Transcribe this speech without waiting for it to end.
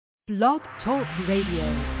Blog Talk Radio.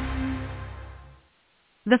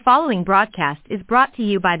 The following broadcast is brought to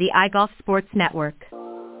you by the iGolf Sports Network.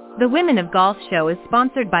 The Women of Golf show is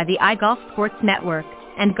sponsored by the iGolf Sports Network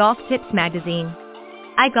and Golf Tips magazine.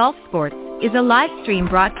 iGolf Sports is a live stream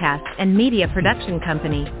broadcast and media production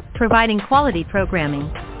company providing quality programming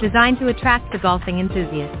designed to attract the golfing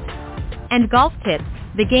enthusiast. And Golf Tips,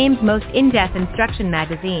 the game's most in-depth instruction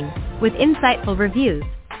magazine, with insightful reviews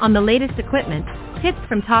on the latest equipment, tips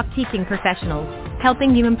from top teaching professionals,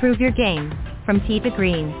 helping you improve your game from tee to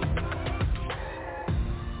green.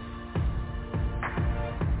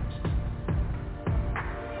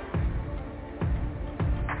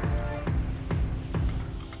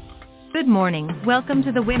 Good morning. Welcome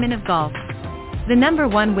to the Women of Golf, the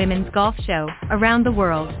 #1 women's golf show around the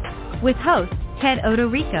world, with hosts Ted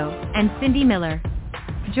Odorico and Cindy Miller.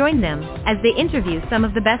 Join them as they interview some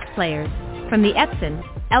of the best players from the Epson,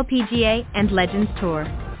 LPGA, and Legends Tour,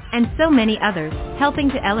 and so many others, helping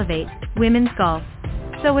to elevate women's golf.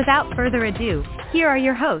 So without further ado, here are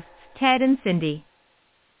your hosts, Ted and Cindy.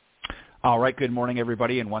 All right, good morning,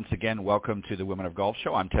 everybody, and once again, welcome to the Women of Golf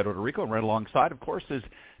show. I'm Ted Odorico, and right alongside, of course, is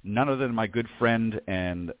none other than my good friend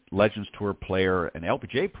and Legends Tour player and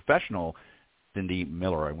LPGA professional, Cindy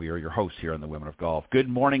Miller, and we are your hosts here on the Women of Golf. Good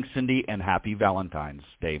morning, Cindy, and happy Valentine's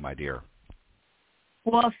Day, my dear.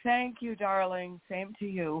 Well, thank you, darling. Same to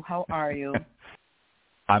you. How are you?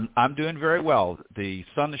 I'm doing very well. The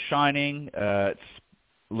sun is shining. It's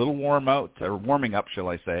a little warm out, or warming up, shall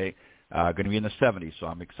I say. Going to be in the 70s, so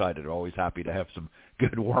I'm excited. Always happy to have some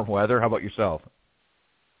good warm weather. How about yourself?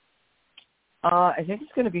 I think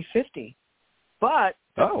it's going to be 50. But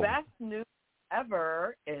the best news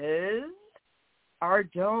ever is our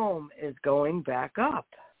dome is going back up.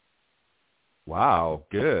 Wow,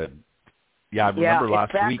 good. Yeah, I remember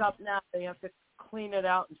last week. Yeah, it's back up now. They have to clean it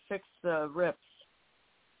out and fix the rips.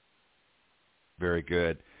 Very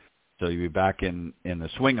good. So you'll be back in the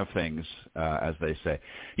swing of things, as they say.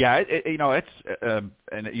 Yeah,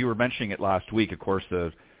 and you were mentioning it last week. Of course,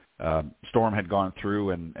 the storm had gone through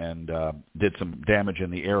and did some damage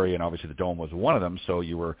in the area, and obviously the dome was one of them. So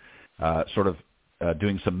you were sort of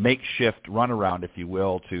doing some makeshift runaround, if you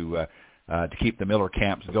will, to keep the Miller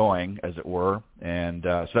camps going, as it were. And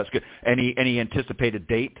so that's good. Any anticipated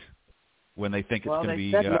date when they think it's going to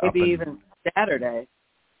be said up? Maybe even Saturday.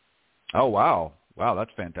 Oh, wow. Wow,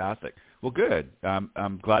 that's fantastic. Well, good.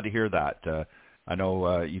 I'm glad to hear that. I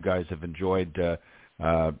know you guys have enjoyed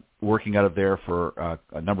working out of there for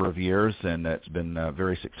a number of years, and it's been a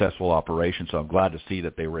very successful operation, so I'm glad to see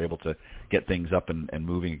that they were able to get things up and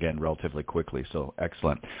moving again relatively quickly, so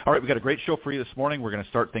excellent. All right, we've got a great show for you this morning. We're going to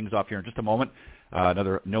start things off here in just a moment.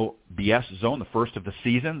 Another No BS zone, the first of the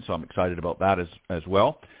season, so I'm excited about that as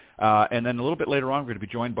well. And then a little bit later on, we're going to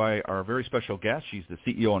be joined by our very special guest. She's the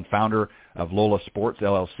CEO and founder of LOHLA Sports,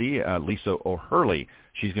 LLC, Lisa O'Hurley.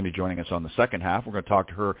 She's going to be joining us on the second half. We're going to talk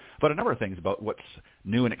to her about a number of things about what's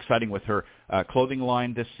new and exciting with her clothing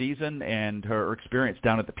line this season and her experience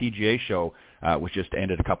down at the PGA show, which just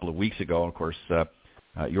ended a couple of weeks ago. And, of course,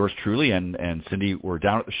 yours truly and Cindy were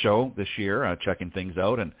down at the show this year checking things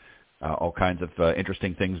out and all kinds of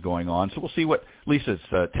interesting things going on. So we'll see what Lisa's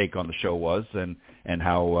take on the show was and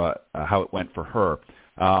how it went for her.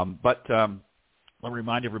 But let me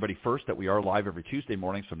remind everybody first that we are live every Tuesday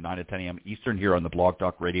mornings from 9 to 10 a.m. Eastern here on the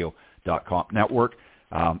blogtalkradio.com network.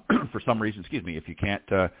 For some reason, if you can't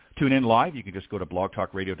tune in live, you can just go to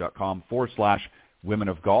blogtalkradio.com/Women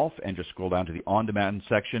of Golf and just scroll down to the on-demand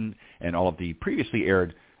section, and all of the previously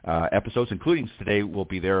aired episodes, including today, will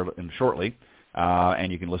be there shortly.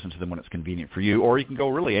 And you can listen to them when it's convenient for you, or you can go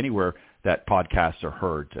really anywhere that podcasts are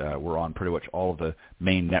heard. We're on pretty much all of the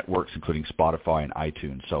main networks, including Spotify and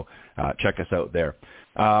iTunes, so check us out there.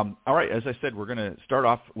 All right, as I said, we're going to start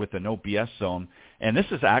off with the No BS zone, and this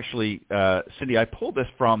is actually, Cindy, I pulled this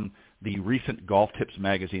from the recent Golf Tips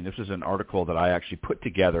magazine. This is an article that I actually put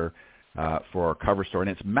together for our cover story,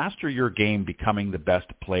 and it's Master Your Game, Becoming the Best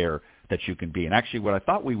Player That You Can Be. And actually what I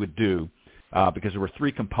thought we would do, because there were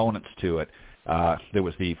three components to it, there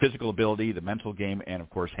was the physical ability, the mental game, and, of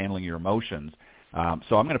course, handling your emotions.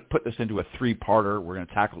 So I'm going to put this into a three-parter. We're going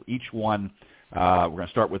to tackle each one. We're going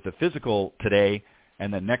to start with the physical today,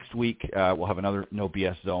 and then next week we'll have another No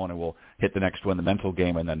BS zone, and we'll hit the next one, the mental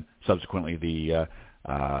game, and then subsequently the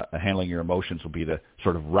handling your emotions will be the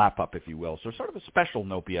sort of wrap-up, if you will. So sort of a special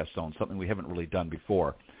No BS zone, something we haven't really done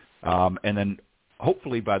before. And then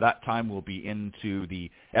hopefully by that time we'll be into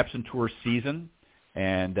the Epson Tour season,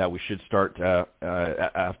 and we should start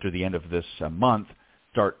after the end of this month,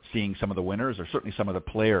 start seeing some of the winners, or certainly some of the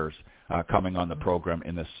players coming on the program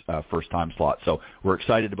in this first-time slot. So we're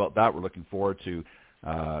excited about that. We're looking forward to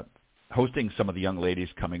hosting some of the young ladies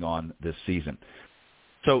coming on this season.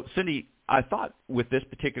 So, Cindy, I thought with this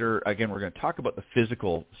particular, again, we're going to talk about the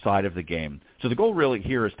physical side of the game. So the goal really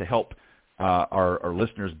here is to help our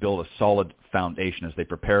listeners build a solid foundation as they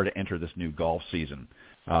prepare to enter this new golf season.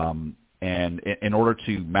 And in order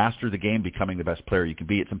to master the game, becoming the best player you can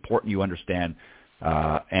be, it's important you understand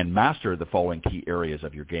and master the following key areas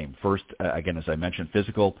of your game. First, again, as I mentioned,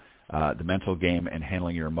 physical, the mental game, and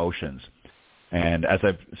handling your emotions. And as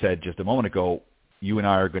I've said just a moment ago, you and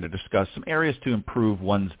I are going to discuss some areas to improve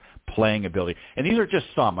one's playing ability. And these are just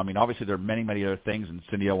some. I mean, obviously there are many, many other things. And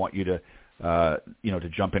Cindy, I want you to, to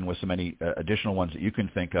jump in with so many additional ones that you can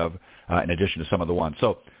think of in addition to some of the ones.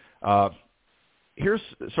 So here's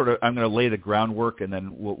sort of, I'm going to lay the groundwork, and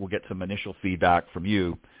then we'll get some initial feedback from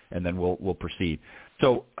you, and then we'll proceed.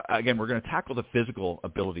 So again, we're going to tackle the physical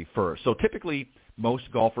ability first. So typically, most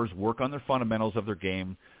golfers work on their fundamentals of their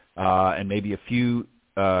game and maybe a few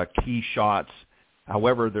key shots.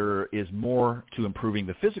 However, there is more to improving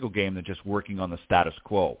the physical game than just working on the status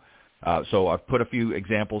quo. So I've put a few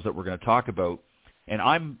examples that we're going to talk about.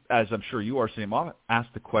 And as I'm sure you are, Sam, I'll ask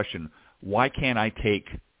the question, why can't I take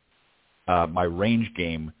my range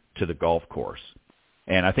game to the golf course?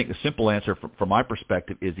 And I think the simple answer from my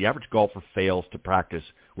perspective is the average golfer fails to practice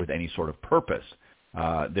with any sort of purpose,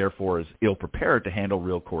 therefore is ill-prepared to handle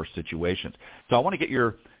real course situations. So I want to get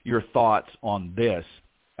your thoughts on this.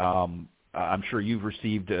 I'm sure you've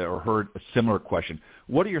received or heard a similar question.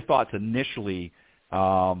 What are your thoughts initially?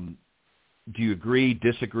 Do you agree,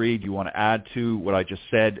 disagree? Do you want to add to what I just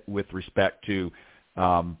said with respect to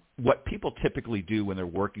what people typically do when they're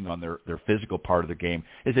working on their physical part of the game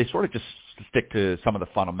is they sort of just stick to some of the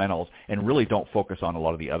fundamentals and really don't focus on a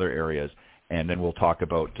lot of the other areas. And then we'll talk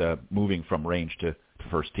about moving from range to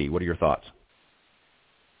first tee. What are your thoughts?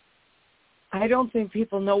 I don't think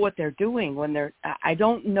people know what they're doing I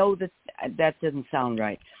don't know that didn't sound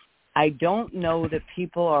right. I don't know that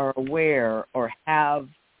people are aware or have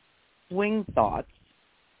swing thoughts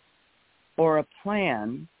or a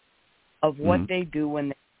plan of what they do when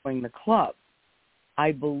they swing the club.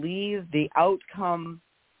 I believe the outcome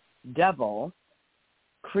devil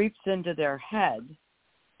creeps into their head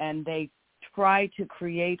and they try to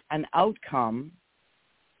create an outcome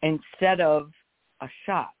instead of a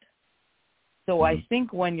shot. So I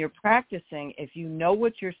think when you're practicing, if you know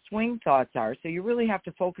what your swing thoughts are, so you really have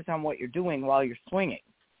to focus on what you're doing while you're swinging.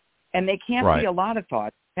 And they can't be a lot of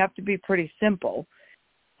thoughts. They have to be pretty simple,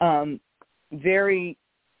 very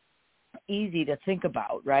easy to think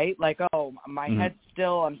about, right? Like, oh, my head's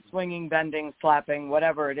still, I'm swinging, bending, slapping,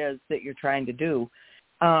 whatever it is that you're trying to do,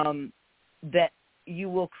 that you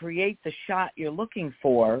will create the shot you're looking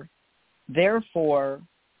for, therefore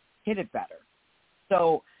hit it better.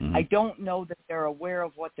 So I don't know that they're aware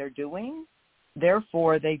of what they're doing.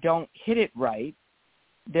 Therefore, they don't hit it right.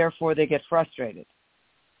 Therefore, they get frustrated.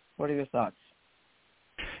 What are your thoughts?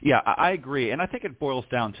 Yeah, I agree. And I think it boils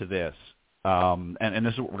down to this. And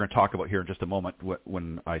this is what we're going to talk about here in just a moment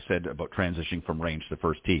when I said about transitioning from range to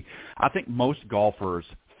first tee. I think most golfers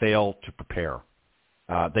fail to prepare.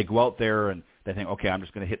 They go out there and they think, okay, I'm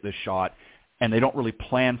just going to hit this shot. And they don't really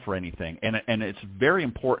plan for anything. And it's very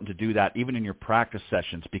important to do that even in your practice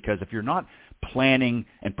sessions, because if you're not planning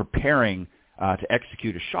and preparing to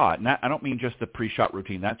execute a shot, and I don't mean just the pre-shot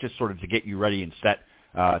routine, that's just sort of to get you ready and set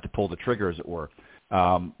to pull the trigger, as it were.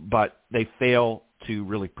 But they fail to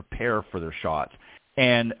really prepare for their shots.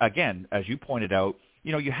 And again, as you pointed out,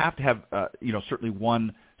 you have to have, certainly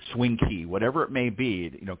one swing key, whatever it may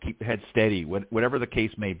be, keep the head steady, whatever the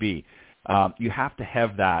case may be. You have to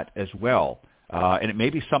have that as well. And it may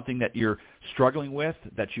be something that you're struggling with,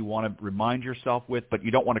 that you want to remind yourself with, but you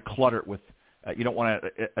don't want to clutter it with, you don't want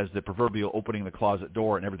to, as the proverbial opening the closet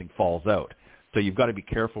door and everything falls out. So you've got to be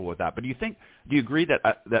careful with that. But do you agree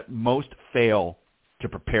that most fail to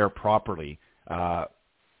prepare properly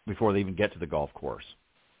before they even get to the golf course?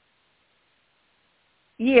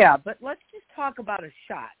 Yeah, but let's just talk about a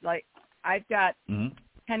shot. Like, I've got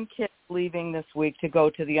 10 kids leaving this week to go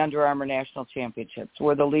to the Under Armour National Championships.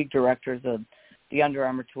 We're the league directors of the Under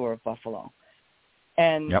Armour Tour of Buffalo.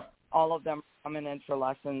 And all of them are coming in for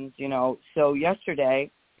lessons, So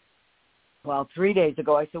yesterday, 3 days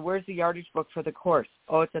ago, I said, where's the yardage book for the course?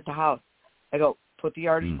 Oh, it's at the house. I go, put the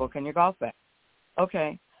yardage book in your golf bag.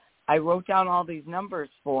 Okay. I wrote down all these numbers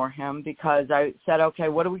for him because I said, okay,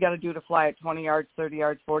 what do we got to do to fly at 20 yards, 30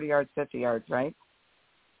 yards, 40 yards, 50 yards, right?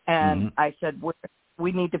 And I said,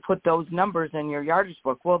 we need to put those numbers in your yardage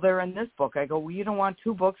book. Well, they're in this book. I go, well, you don't want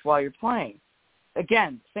two books while you're playing.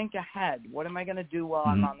 Again, think ahead. What am I going to do while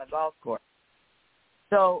I'm on the golf course?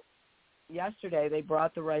 So yesterday they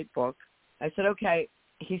brought the right book. I said, okay,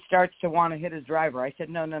 he starts to want to hit his driver. I said,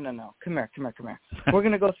 no. Come here. We're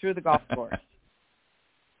going to go through the golf course.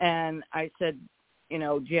 And I said,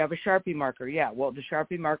 do you have a Sharpie marker? Yeah. Well, the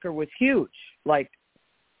Sharpie marker was huge, like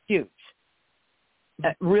huge.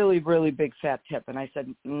 A really, really big fat tip. And I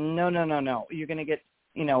said, no. You're going to get,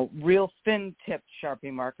 real thin tipped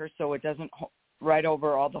Sharpie marker so it doesn't write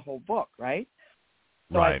over all the whole book, right?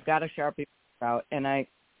 So I got a Sharpie out, and I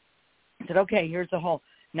said, okay, here's the hole.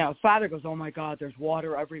 Now his father goes, oh, my God, there's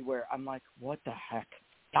water everywhere. I'm like, what the heck?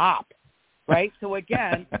 Stop. Right? So,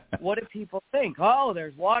 again, what do people think? Oh,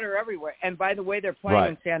 there's water everywhere. And, by the way, they're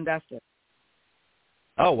playing in Sandestin.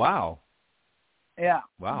 Oh, wow. Yeah.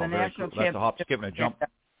 Wow, the very national cool. That's a hop, skip, and a jump.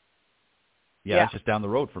 Yeah, it's just down the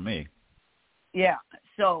road from me. Yeah.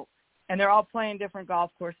 So, and they're all playing different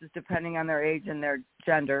golf courses depending on their age and their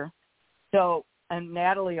gender. So, and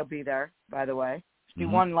Natalie will be there, by the way. She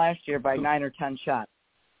won last year by 9 or 10 shots.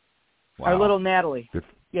 Wow. Our little Natalie. Good.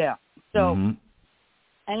 Yeah. So,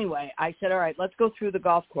 anyway, I said, all right, let's go through the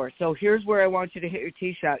golf course. So here's where I want you to hit your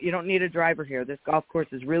tee shot. You don't need a driver here. This golf course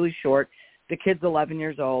is really short. The kid's 11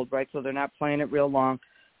 years old, right, so they're not playing it real long.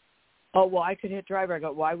 Oh, well, I could hit driver. I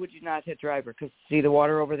go, why would you not hit driver? Because see the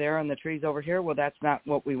water over there and the trees over here? Well, that's not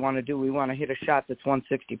what we want to do. We want to hit a shot that's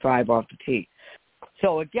 165 off the tee.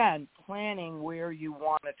 So, again, planning where you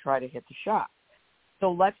want to try to hit the shot.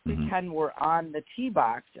 So let's pretend we're on the tee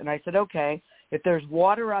box. And I said, okay, if there's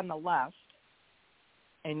water on the left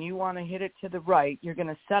and you want to hit it to the right, you're going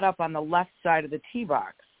to set up on the left side of the tee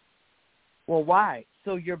box. Well, why?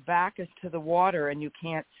 So your back is to the water and you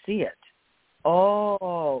can't see it.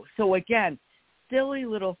 Oh, so again, silly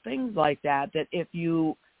little things like that if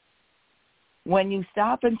you, when you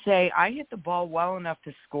stop and say, I hit the ball well enough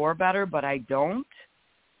to score better, but I don't,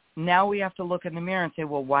 now we have to look in the mirror and say,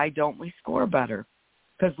 well, why don't we score better?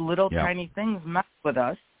 Because little tiny things mess with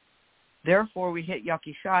us. Therefore, we hit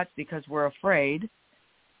yucky shots because we're afraid.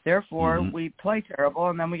 Therefore, we play terrible,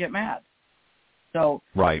 and then we get mad. So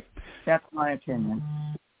that's my opinion.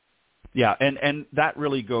 Yeah, and that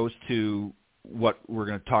really goes to what we're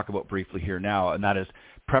going to talk about briefly here now, and that is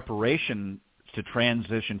preparation to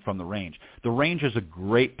transition from the range. The range is a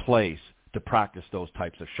great place to practice those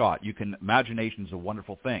types of shots. Imagination is a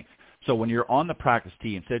wonderful thing. So when you're on the practice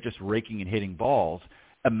tee, instead of just raking and hitting balls,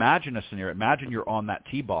 imagine a scenario. Imagine you're on that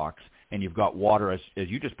tee box and you've got water, as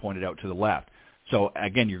you just pointed out, to the left. So,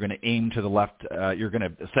 again, you're going to aim to the left. You're going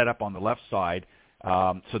to set up on the left side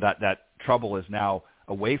so that trouble is now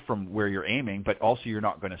away from where you're aiming, but also you're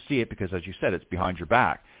not going to see it because, as you said, it's behind your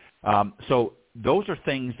back. So those are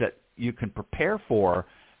things that you can prepare for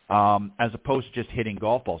as opposed to just hitting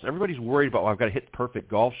golf balls. Everybody's worried about, I've got to hit the perfect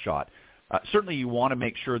golf shot. Certainly you want to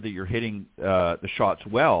make sure that you're hitting the shots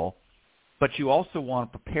well, but you also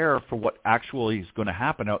want to prepare for what actually is going to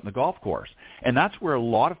happen out in the golf course. And that's where a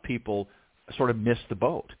lot of people sort of miss the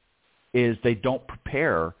boat, is they don't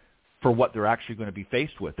prepare for what they're actually going to be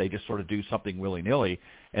faced with. They just sort of do something willy-nilly,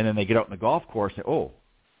 and then they get out in the golf course and say, oh,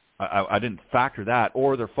 I didn't factor that,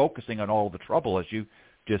 or they're focusing on all the trouble, as you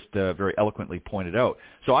just very eloquently pointed out.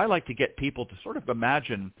 So I like to get people to sort of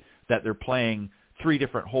imagine that they're playing 3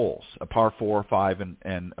 different holes, a par 4, 5,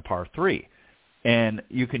 and a par 3. And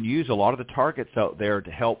you can use a lot of the targets out there to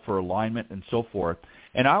help for alignment and so forth.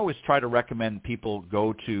 And I always try to recommend people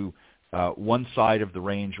go to one side of the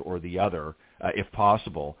range or the other, if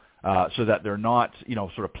possible, so that they're not,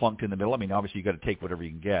 sort of plunked in the middle. I mean, obviously you've got to take whatever you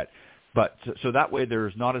can get. But so that way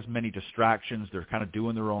there's not as many distractions. They're kind of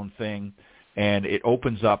doing their own thing, and it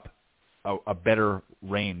opens up a better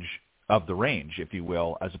range of the range, if you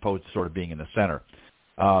will, as opposed to sort of being in the center.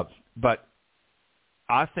 But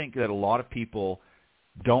I think that a lot of people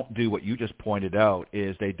don't do what you just pointed out,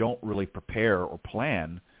 is they don't really prepare or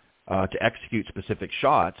plan to execute specific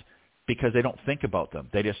shots because they don't think about them.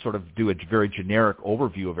 They just sort of do a very generic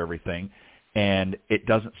overview of everything, and it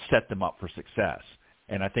doesn't set them up for success.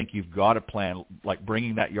 And I think you've got to plan, like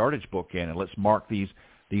bringing that yardage book in, and let's mark these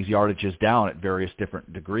yardages down at various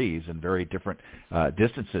different degrees and very different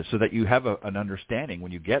distances so that you have an understanding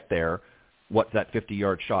when you get there what that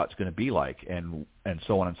 50-yard shot is going to be like, and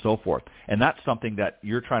so on and so forth. And that's something that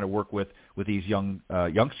you're trying to work with these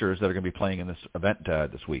youngsters that are going to be playing in this event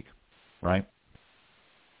this week, right?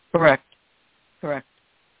 Correct.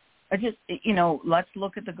 I just, let's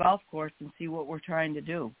look at the golf course and see what we're trying to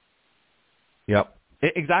do. Yep,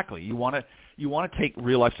 exactly. You want to take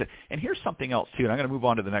real life. And here's something else too. And I'm going to move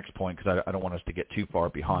on to the next point because I don't want us to get too far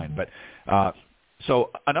behind. But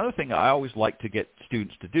so another thing I always like to get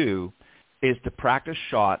students to do is to practice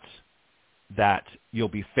shots that you'll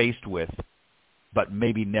be faced with but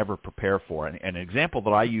maybe never prepare for. And an example that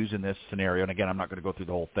I use in this scenario, and again, I'm not going to go through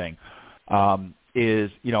the whole thing,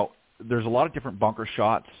 is, there's a lot of different bunker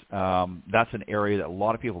shots. That's an area that a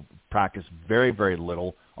lot of people practice very, very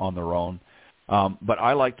little on their own. But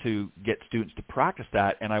I like to get students to practice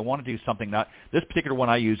that, and I want to do something that this particular one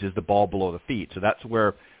I use is the ball below the feet. So that's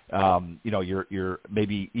where, you're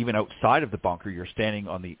maybe even outside of the bunker, you're standing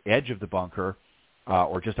on the edge of the bunker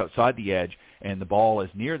or just outside the edge, and the ball is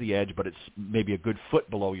near the edge, but it's maybe a good foot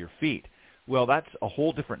below your feet. Well, that's a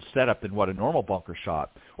whole different setup than what a normal bunker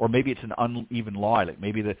shot, or maybe it's an uneven lie, like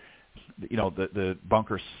maybe the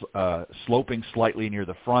bunker's sloping slightly near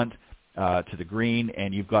the front to the green,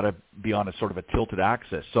 and you've got to be on a sort of a tilted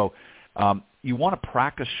axis. So you want to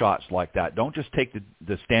practice shots like that. Don't just take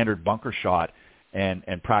the standard bunker shot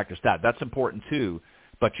and practice that. That's important too,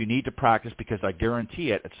 but you need to practice because I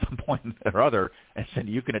guarantee it at some point or other, and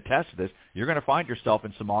Cindy, you can attest to this, you're going to find yourself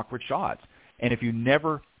in some awkward shots. And if you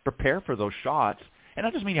never prepare for those shots, and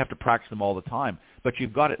that doesn't mean you have to practice them all the time, but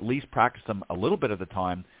you've got to at least practice them a little bit at a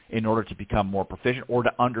time in order to become more proficient or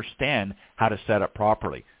to understand how to set up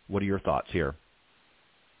properly. What are your thoughts here?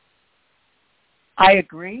 I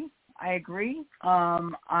agree.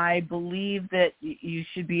 I believe that you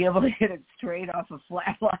should be able to hit it straight off a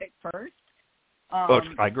flat lie first.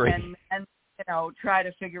 I agree. And try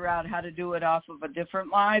to figure out how to do it off of a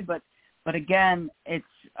different lie. But again, it's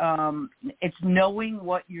knowing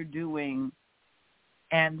what you're doing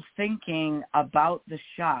and thinking about the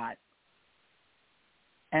shot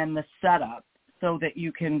and the setup so that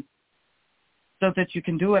you can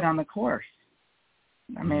do it on the course.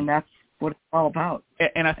 I mean, that's what it's all about.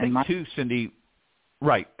 And I think too, Cindy,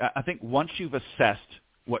 right, I think once you've assessed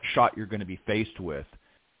what shot you're going to be faced with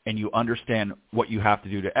and you understand what you have to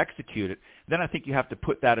do to execute it, then I think you have to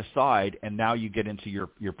put that aside, and now you get into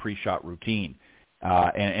your pre-shot routine.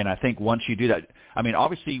 And I think once you do that, I mean,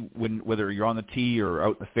 obviously, whether you're on the tee or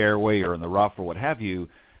out in the fairway or in the rough or what have you,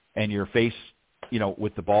 and you're faced,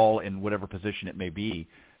 with the ball in whatever position it may be,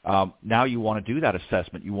 now you want to do that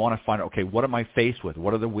assessment. You want to find out, okay, what am I faced with?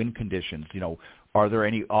 What are the wind conditions? Are there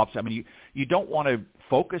any obstacles? I mean, you don't want to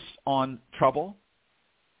focus on trouble,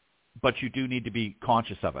 but you do need to be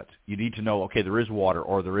conscious of it. You need to know, okay, there is water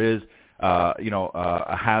or there is,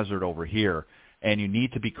 a hazard over here, and you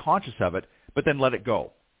need to be conscious of it, but then let it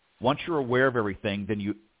go. Once you're aware of everything, then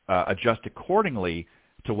you adjust accordingly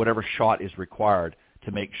to whatever shot is required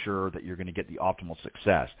to make sure that you're going to get the optimal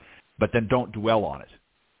success. But then don't dwell on it.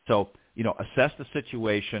 So, assess the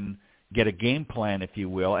situation, get a game plan, if you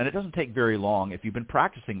will, and it doesn't take very long if you've been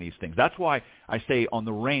practicing these things. That's why I say on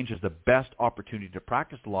the range is the best opportunity to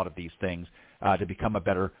practice a lot of these things to become a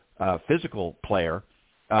better physical player,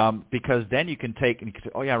 because then you can take and you can say,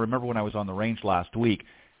 oh, yeah, I remember when I was on the range last week,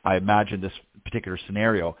 I imagined this particular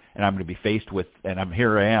scenario, and I'm going to be faced with, and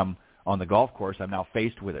here I am on the golf course, I'm now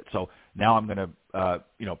faced with it. So now I'm going to,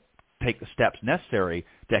 take the steps necessary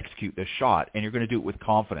to execute this shot, and you're going to do it with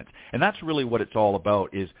confidence. And that's really what it's all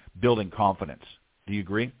about, is building confidence. Do you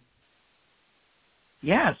agree?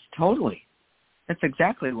 Yes, totally. That's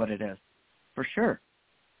exactly what it is, for sure.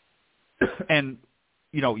 And,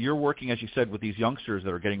 you're working, as you said, with these youngsters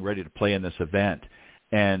that are getting ready to play in this event.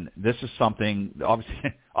 And this is something,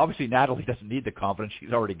 obviously Natalie doesn't need the confidence.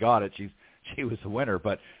 She's already got it. She was the winner,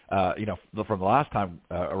 but, from the last time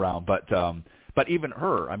around. But even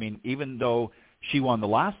her, I mean, even though she won the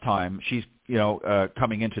last time, she's,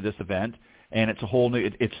 coming into this event, and it's a whole new,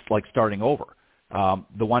 it's like starting over.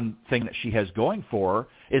 The one thing that she has going for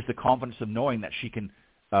her is the confidence of knowing that she can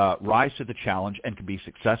rise to the challenge and can be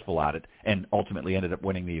successful at it, and ultimately ended up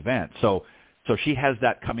winning the event. So she has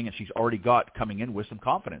that coming, and she's already got coming in with some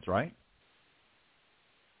confidence, right?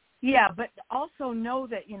 Yeah, but also know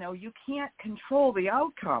that, you can't control the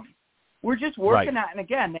outcome. We're just working on, and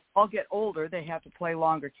again, they all get older. They have to play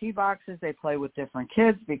longer tee boxes. They play with different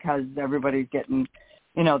kids because everybody's getting,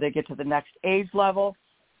 they get to the next age level.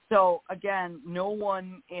 So, again, no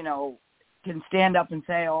one, can stand up and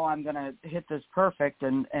say, oh, I'm going to hit this perfect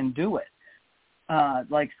and do it.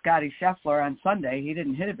 Like Scotty Scheffler on Sunday, he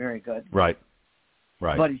didn't hit it very good. Right.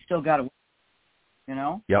 But he still got to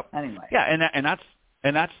win, Yep. Anyway. Yeah,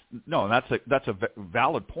 that's a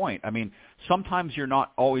valid point. I mean, sometimes you're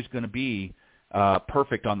not always going to be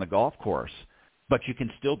perfect on the golf course, but you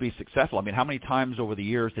can still be successful. I mean, how many times over the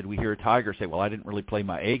years did we hear Tiger say, well, I didn't really play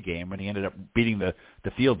my A game, and he ended up beating the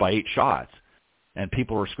field by 8 shots, and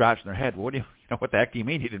people were scratching their head. What the heck do you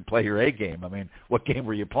mean you didn't play your A game? I mean, what game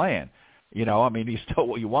were you playing? I mean,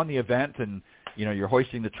 you won the event, and you're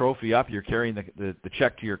hoisting the trophy up, you're carrying the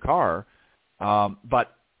check to your car,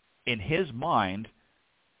 but in his mind,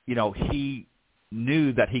 he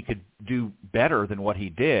knew that he could do better than what he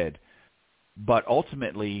did, but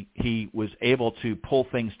ultimately he was able to pull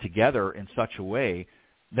things together in such a way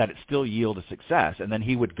that it still yielded success. And then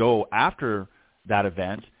he would go after that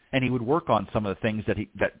event and he would work on some of the things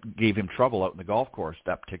that gave him trouble out in the golf course,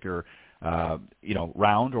 that particular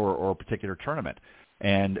round or particular tournament.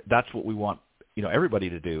 And that's what we want everybody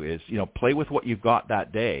to do is play with what you've got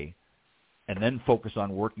that day, and then focus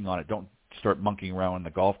on working on it. Don't start monkeying around on the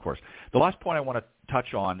golf course. The last point I want to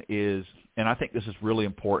touch on is, and I think this is really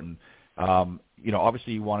important.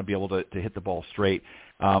 Obviously you want to be able to hit the ball straight,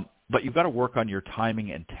 but you've got to work on your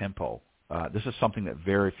timing and tempo. This is something that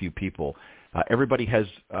very few people. Everybody has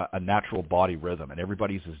a natural body rhythm, and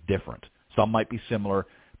everybody's is different. Some might be similar,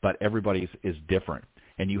 but everybody's is different,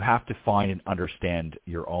 and you have to find and understand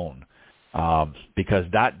your own, because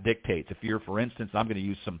that dictates. If you're, for instance, I'm going to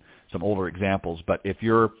use some older examples, but if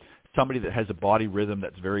you're somebody that has a body rhythm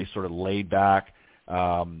that's very sort of laid back,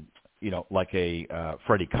 like a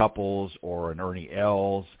Freddie Couples or an Ernie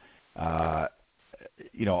Els, and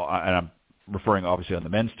I'm referring obviously on the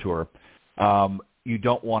men's tour, you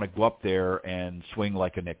don't want to go up there and swing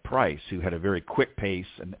like a Nick Price, who had a very quick pace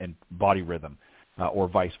and body rhythm, or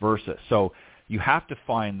vice versa. So you have to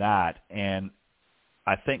find that, and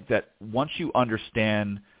I think that once you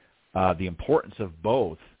understand the importance of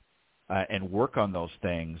both and work on those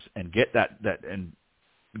things and get that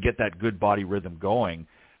good body rhythm going,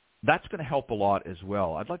 that's going to help a lot as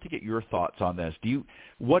well. I'd like to get your thoughts on this.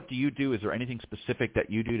 What do you do? Is there anything specific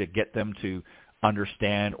that you do to get them to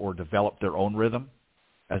understand or develop their own rhythm,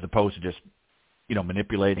 as opposed to just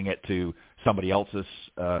manipulating it to somebody else's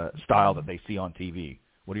style that they see on TV?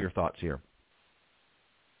 What are your thoughts here?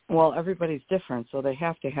 Well, everybody's different, so they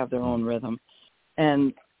have to have their own rhythm.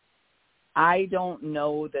 And I don't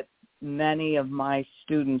know that many of my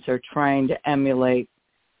students are trying to emulate.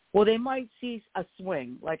 Well, they might see a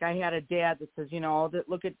swing. Like I had a dad that says,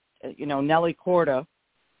 look at, Nelly Corda.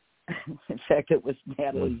 In fact, it was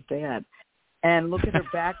Natalie's dad. And look at her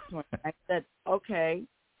backswing. I said, okay,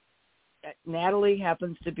 Natalie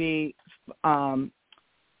happens to be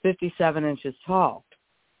 57 inches tall.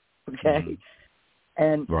 Okay? Mm-hmm.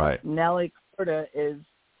 And right. Nelly Corda is,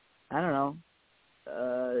 I don't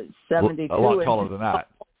know, 72. A lot taller than that. Right?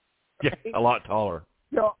 Yeah, a lot taller.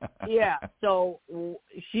 So, yeah, so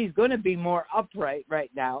she's going to be more upright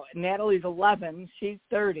right now. Natalie's 11. She's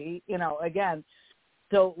 30, again.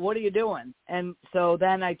 So what are you doing? And so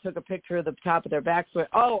then I took a picture of the top of their backswing.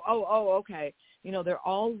 Oh, okay. They're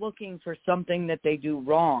all looking for something that they do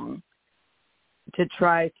wrong to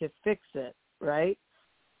try to fix it, right?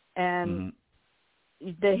 And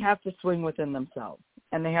they have to swing within themselves,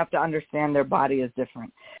 and they have to understand their body is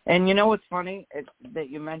different. And what's funny that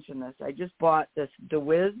you mentioned this? I just bought this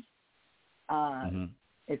DeWiz.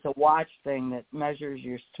 It's a watch thing that measures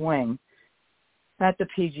your swing at the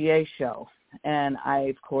PGA show. And I,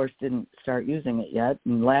 of course, didn't start using it yet.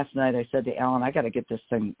 And last night I said to Alan, I got to get this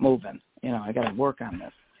thing moving. I got to work on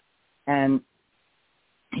this. And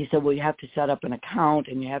he said, well, you have to set up an account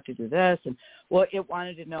and you have to do this. And, well, it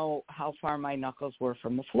wanted to know how far my knuckles were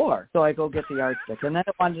from the floor. So I go get the yardstick. And then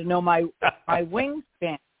it wanted to know my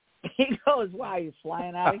wingspan. He goes, wow, you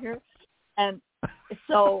flying out of here? And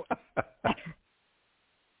so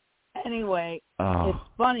anyway, It's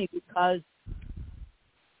funny because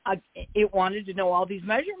it wanted to know all these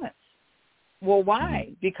measurements. Well, why?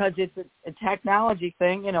 Because it's a technology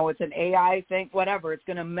thing, it's an AI thing, whatever. It's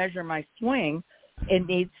going to measure my swing. It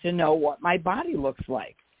needs to know what my body looks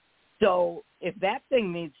like. So if that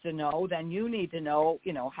thing needs to know, then you need to know,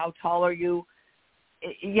 how tall are you?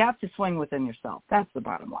 You have to swing within yourself. That's the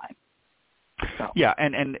bottom line. So. Yeah,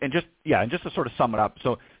 and just to sort of sum it up.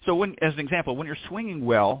 So when, as an example, when you're swinging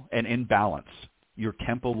well and in balance, your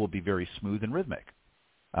tempo will be very smooth and rhythmic.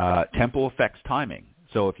 Tempo affects timing.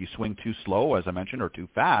 So if you swing too slow, as I mentioned, or too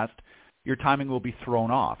fast, your timing will be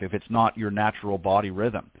thrown off if it's not your natural body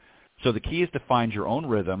rhythm. So the key is to find your own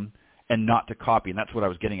rhythm and not to copy. And that's what I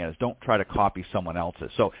was getting at, is don't try to copy someone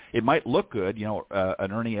else's. So it might look good,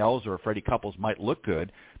 an Ernie Els or a Freddie Couples might look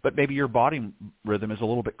good, but maybe your body rhythm is a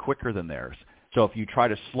little bit quicker than theirs. So if you try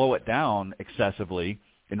to slow it down excessively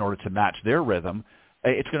in order to match their rhythm,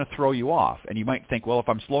 it's going to throw you off. And you might think, well, if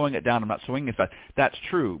I'm slowing it down, I'm not swinging as fast. That's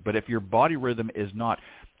true. But if your body rhythm is not,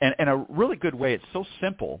 and a really good way, it's so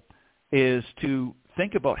simple, is to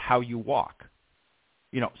think about how you walk.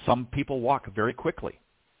 Some people walk very quickly.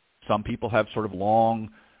 Some people have sort of long,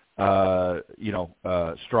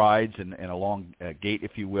 strides and a long gait,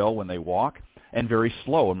 if you will, when they walk, and very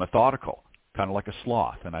slow and methodical, kind of like a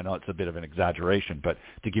sloth. And I know it's a bit of an exaggeration, but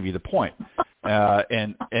to give you the point.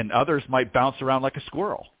 And others might bounce around like a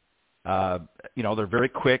squirrel. They're very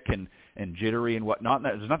quick, and and jittery and whatnot.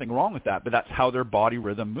 There's nothing wrong with that, but that's how their body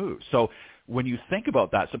rhythm moves. So when you think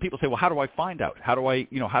about that, so people say, well, how do I find out? How do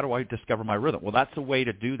I discover my rhythm? Well, that's a way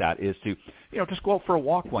to do that is to, just go out for a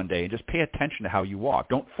walk one day and just pay attention to how you walk.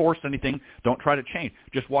 Don't force anything. Don't try to change.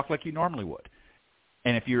 Just walk like you normally would.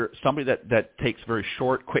 And if you're somebody that takes very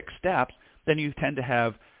short, quick steps, then you tend to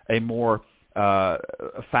have a more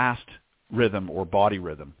fast rhythm or body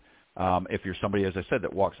rhythm. If you're somebody, as I said,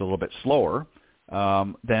 that walks a little bit slower,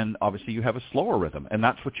 then obviously you have a slower rhythm. And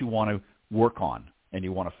that's what you want to work on, and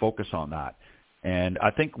you want to focus on that. And I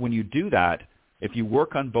think when you do that, if you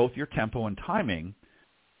work on both your tempo and timing,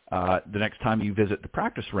 the next time you visit the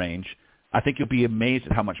practice range, I think you'll be amazed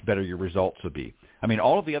at how much better your results will be. I mean,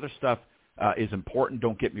 all of the other stuff is important,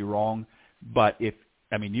 don't get me wrong, but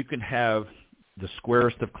you can have the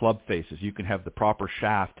squarest of club faces, you can have the proper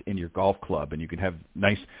shaft in your golf club, and you can have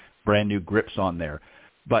nice brand new grips on there.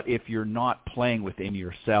 But if you're not playing within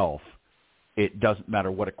yourself, it doesn't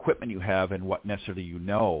matter what equipment you have and what necessarily you're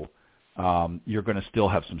going to still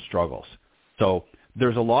have some struggles. So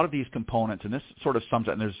there's a lot of these components, and this sort of sums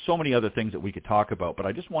up, and there's so many other things that we could talk about, but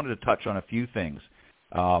I just wanted to touch on a few things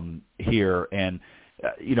here. And,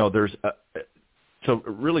 so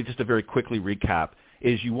really just to very quickly recap,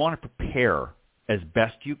 is you want to prepare as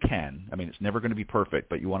best you can. I mean, it's never going to be perfect,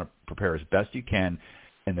 but you want to prepare as best you can.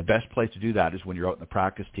 And the best place to do that is when you're out in the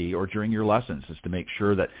practice tee or during your lessons, is to make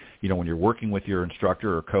sure that, when you're working with your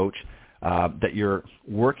instructor or coach, that you're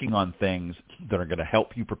working on things that are going to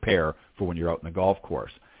help you prepare for when you're out in the golf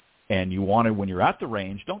course. And you want to, when you're at the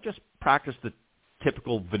range, don't just practice the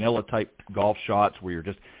typical vanilla type golf shots where you're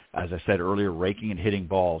just, as I said earlier, raking and hitting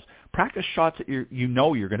balls. Practice shots that you're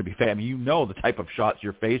going to be, the type of shots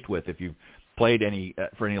you're faced with if you've played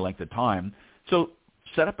for any length of time. So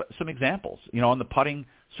set up some examples. On the putting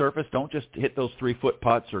surface, don't just hit those 3-foot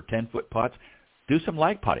putts or 10-foot putts. Do some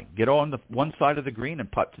lag putting. Get on the one side of the green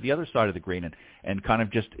and putt to the other side of the green, and kind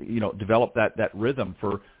of just develop that rhythm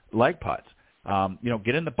for lag putts.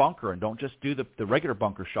 Get in the bunker and don't just do the regular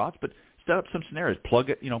bunker shots, but set up some scenarios. Plug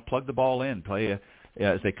the ball in. Play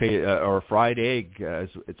or a fried egg, as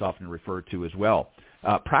it's often referred to as well.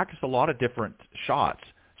 Practice a lot of different shots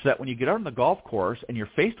so that when you get out on the golf course and you're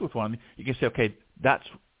faced with one, you can say, okay, that's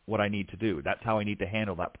what I need to do. That's how I need to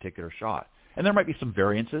handle that particular shot. And there might be some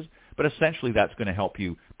variances, but essentially that's going to help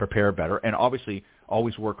you prepare better. And obviously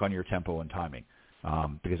always work on your tempo and timing,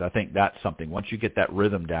 because I think that's something. Once you get that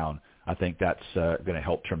rhythm down, I think that's going to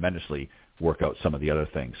help tremendously work out some of the other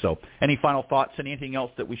things. So any final thoughts? Anything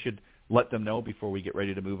else that we should let them know before we get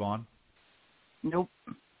ready to move on? Nope.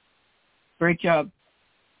 Great job.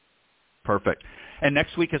 Perfect. And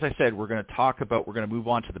next week, as I said, we're going to move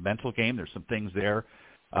on to the mental game. There's some things there.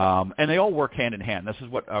 And they all work hand in hand. This is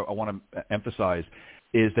what I want to emphasize,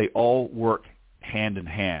 is they all work hand in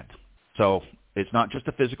hand. So it's not just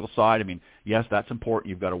the physical side. I mean, yes, that's important.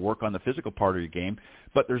 You've got to work on the physical part of your game,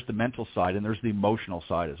 but there's the mental side and there's the emotional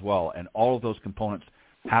side as well. And all of those components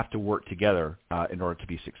have to work together in order to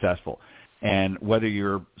be successful. And whether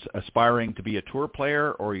you're aspiring to be a tour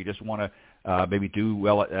player or you just want to maybe do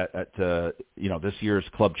well at this year's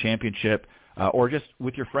club championship, or just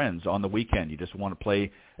with your friends on the weekend, you just want to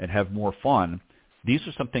play and have more fun, these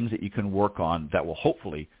are some things that you can work on that will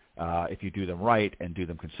hopefully, if you do them right and do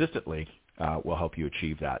them consistently, will help you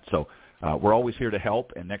achieve that. So we're always here to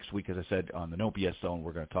help, and next week, as I said, on the No BS Zone,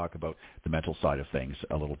 we're going to talk about the mental side of things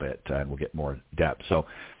a little bit, and we'll get more depth. So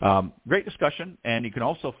great discussion, and you can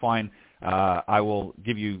also find, I will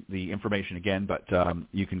give you the information again, but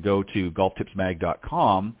you can go to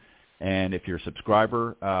golftipsmag.com, and if you're a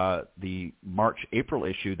subscriber, the March-April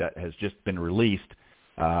issue that has just been released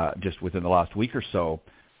just within the last week or so,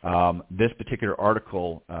 this particular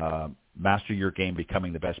article, Master Your Game,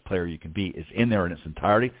 Becoming the Best Player You Can Be, is in there in its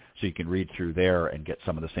entirety, so you can read through there and get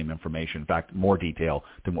some of the same information, in fact, more detail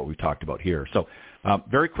than what we talked about here. So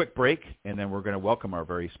very quick break, and then we're going to welcome our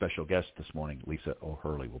very special guest this morning, Lisa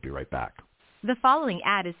O'Hurley. We'll be right back. The following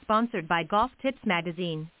ad is sponsored by Golf Tips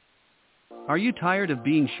Magazine. Are you tired of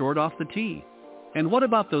being short off the tee? And what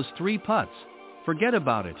about those 3 putts? Forget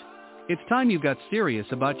about it. It's time you got serious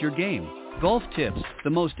about your game. Golf Tips, the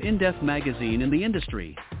most in-depth magazine in the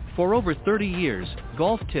industry. For over 30 years,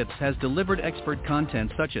 Golf Tips has delivered expert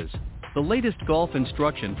content such as the latest golf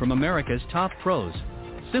instruction from America's top pros,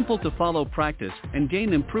 simple-to-follow practice and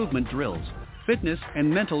game improvement drills, fitness and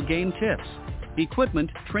mental game tips, equipment,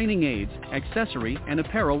 training aids, accessory and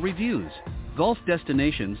apparel reviews, golf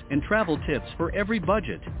destinations and travel tips for every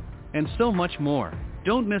budget, and so much more.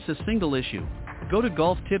 Don't miss a single issue. Go to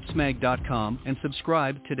golftipsmag.com and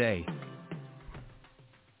subscribe today.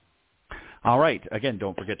 All right. Again,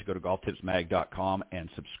 don't forget to go to golftipsmag.com and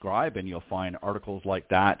subscribe, and you'll find articles like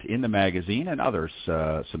that in the magazine and others,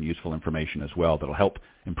 some useful information as well that will help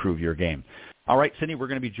improve your game. All right, Cindy, we're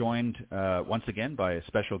going to be joined once again by a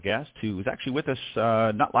special guest who was actually with us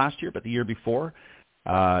not last year but the year before.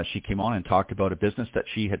 She came on and talked about a business that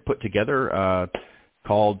she had put together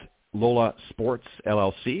called LOHLA Sports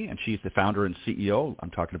LLC, and she's the founder and CEO. I'm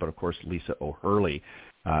talking about, of course, Lisa O'Hurley.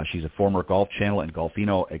 She's a former Golf Channel and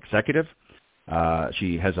Golfino executive.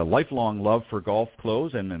 She has a lifelong love for golf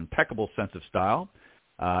clothes and an impeccable sense of style.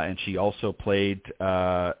 And she also played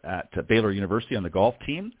at Baylor University on the golf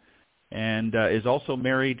team, and is also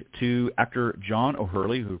married to actor John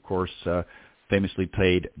O'Hurley, who, of course, famously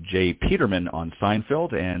played Jay Peterman on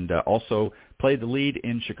Seinfeld, and also played the lead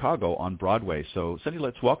in Chicago on Broadway. So, Cindy,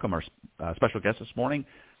 let's welcome our special guest this morning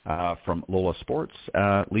from LOHLA Sports,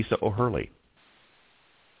 Lisa O'Hurley.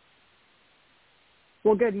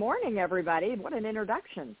 Well, good morning, everybody. What an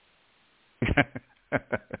introduction.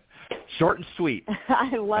 Short and sweet.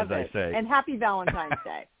 I love it. I say. And happy Valentine's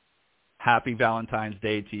Day. Happy Valentine's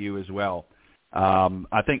Day to you as well.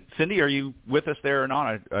 I think, Cindy, are you with us there or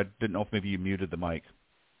not? I didn't know if maybe you muted the mic.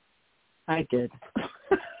 I did.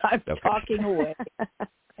 I'm talking away,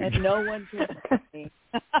 and no one can hear me.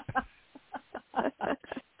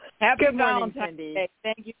 Happy Good morning, Valentine's Cindy. Day.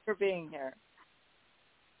 Thank you for being here.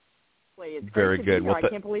 It's Very great to good. be here. I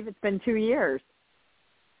can't believe it's been 2 years.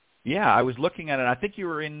 Yeah, I was looking at it. I think you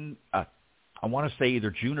were in, I want to say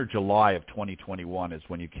either June or July of 2021 is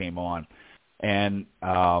when you came on, and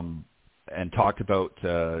talked about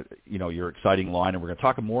your exciting line, and we're going to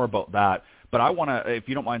talk more about that. But I want to, if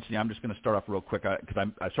you don't mind, Cindy, I'm just going to start off real quick because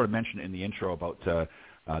I sort of mentioned in the intro about the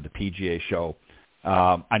PGA show.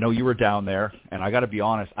 I know you were down there, and I got to be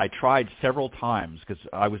honest, I tried several times because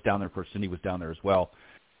I was down there. Of course, Cindy was down there as well.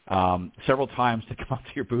 Several times to come up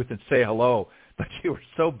to your booth and say hello, but you were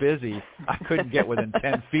so busy I couldn't get within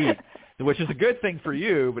 10 feet, which is a good thing for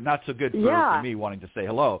you, but not so good for me wanting to say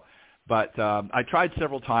hello. But I tried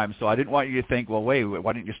several times, so I didn't want you to think, well, wait,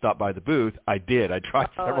 why didn't you stop by the booth? I did. I tried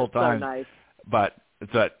several times. So nice. But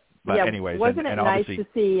anyways. Wasn't and it nice obviously, to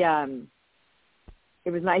see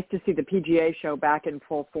it was nice to see the PGA show back in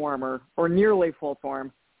full form or nearly full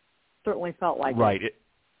form. Certainly felt like right. it.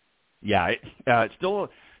 It's still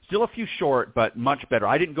a few short, but much better.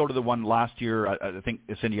 I didn't go to the one last year. I think,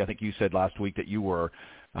 Cindy, I think you said last week that you were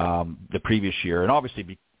the previous year. And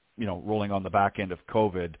obviously, rolling on the back end of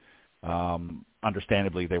COVID,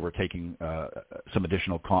 understandably, they were taking some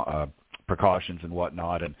additional precautions and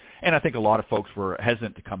whatnot. And I think a lot of folks were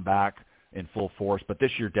hesitant to come back in full force. But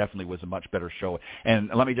this year definitely was a much better show. And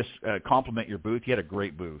let me just compliment your booth. You had a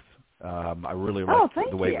great booth. I really liked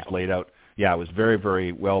the way it was laid out. Yeah, it was very,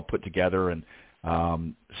 very well put together and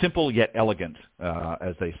simple yet elegant,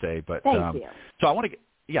 as they say. But Thank you. So I want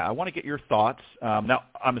to get your thoughts. Now,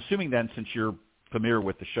 I'm assuming then, since you're familiar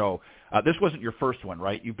with the show, this wasn't your first one,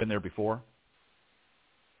 right? You've been there before?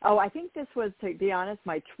 Oh, I think this was, to be honest,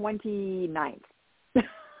 my 29th.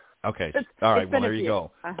 Okay. All right. Well, there you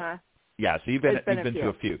go. Uh-huh. Yeah. So you've been to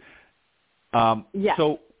a few. Yeah.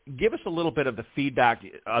 So give us a little bit of the feedback,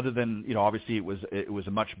 other than obviously it was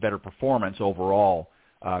a much better performance overall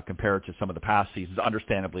compared to some of the past seasons,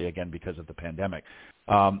 understandably, again, because of the pandemic.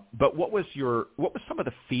 But what was some of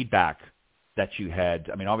the feedback that you had?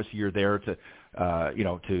 I mean, obviously you're there to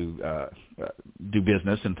do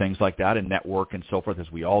business and things like that, and network and so forth,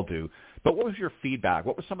 as we all do. But what was your feedback?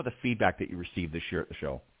 What was some of the feedback that you received this year at the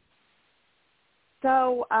show?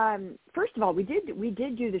 So, first of all, we did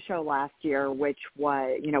do the show last year, which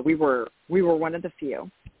was, we were one of the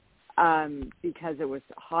few, because it was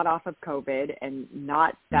hot off of COVID and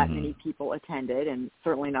not that many people attended, and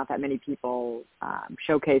certainly not that many people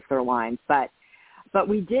showcased their lines. But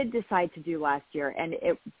we did decide to do last year, and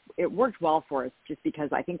it worked well for us, just because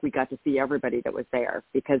I think we got to see everybody that was there,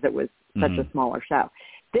 because it was such a smaller show.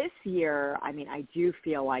 This year, I mean, I do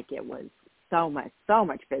feel like it was so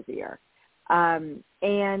much busier. And,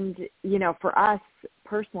 for us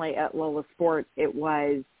personally at LOHLA Sports, it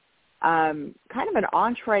was kind of an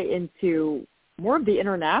entree into more of the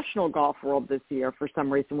international golf world this year. For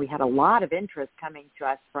some reason, we had a lot of interest coming to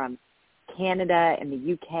us from Canada and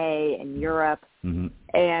the UK and Europe.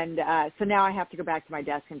 And so now I have to go back to my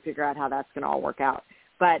desk and figure out how that's going to all work out.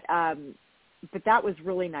 But that was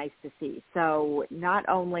really nice to see. So not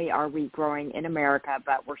only are we growing in America,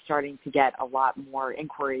 but we're starting to get a lot more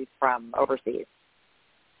inquiries from overseas.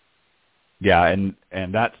 Yeah, and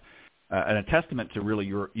that's a testament to really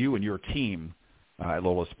you and your team at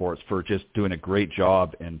LOHLA Sports for just doing a great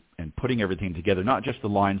job and putting everything together, not just the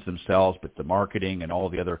lines themselves, but the marketing and all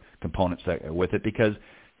the other components that are with it. Because,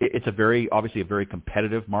 it's obviously a very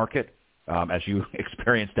competitive market. As you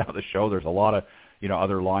experienced down the show, there's a lot of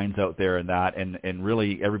other lines out there and that, and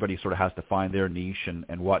really everybody sort of has to find their niche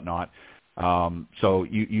and whatnot. So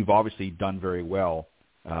you've obviously done very well,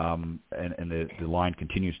 and the line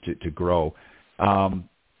continues to grow.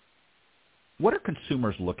 What are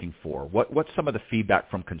consumers looking for? What's some of the feedback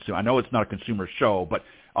from consumers? I know it's not a consumer show, but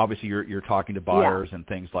obviously you're talking to buyers and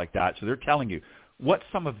things like that. So they're telling you what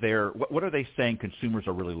are they saying consumers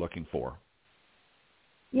are really looking for?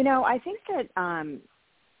 I think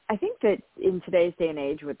that in today's day and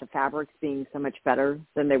age, with the fabrics being so much better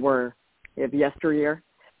than they were of yesteryear,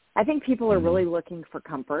 I think people are really looking for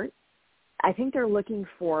comfort. I think they're looking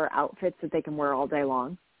for outfits that they can wear all day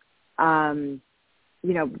long.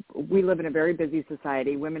 We live in a very busy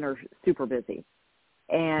society. Women are super busy.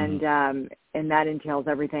 And that entails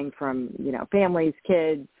everything from, families,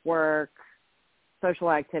 kids, work,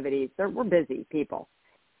 social activities. We're busy people.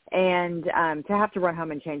 And to have to run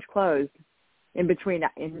home and change clothes in between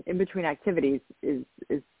activities is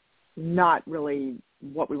not really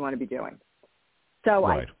what we want to be doing. So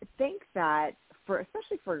right. I think that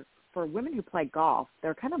especially for women who play golf,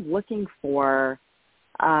 they're kind of looking for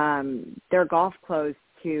their golf clothes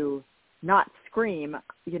to not scream,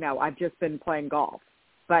 I've just been playing golf,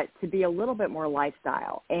 but to be a little bit more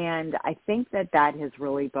lifestyle. And I think that has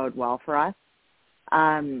really bode well for us,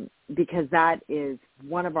 because that is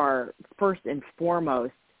one of our first and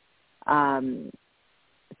foremost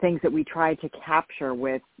things that we try to capture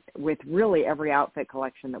with really every outfit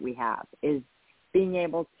collection that we have, is being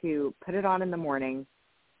able to put it on in the morning,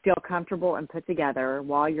 feel comfortable and put together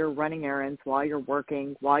while you're running errands, while you're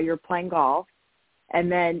working, while you're playing golf.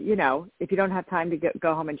 And then, if you don't have time to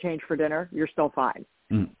go home and change for dinner, you're still fine.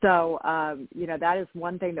 So, that is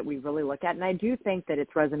one thing that we really look at. And I do think that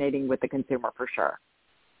it's resonating with the consumer for sure.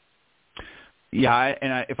 Yeah,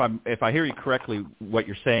 if I hear you correctly, what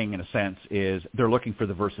you're saying in a sense is they're looking for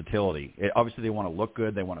the versatility. Obviously, they want to look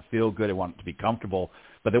good, they want to feel good, they want it to be comfortable,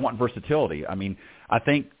 but they want versatility. I mean, I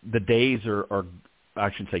think the days are I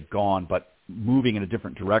shouldn't say gone, but moving in a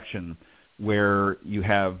different direction, where you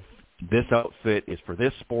have this outfit is for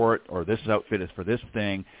this sport, or this outfit is for this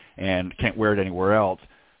thing, and can't wear it anywhere else.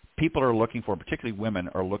 People are looking for, particularly women,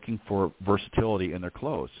 are looking for versatility in their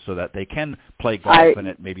clothes so that they can play golf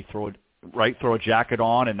and maybe throw a jacket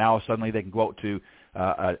on, and now suddenly they can go out to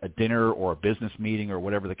a dinner or a business meeting or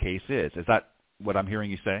whatever the case is. Is that what I'm hearing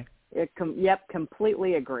you say? Yep,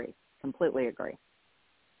 completely agree. Completely agree.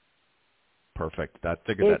 Perfect. I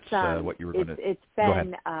figured that's what you were going to. It's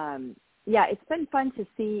been, it's been fun to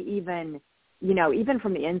see even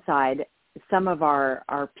from the inside, some of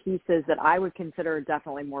our pieces that I would consider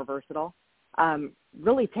definitely more versatile,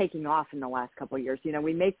 really taking off in the last couple of years.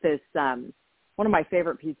 We make this. One of my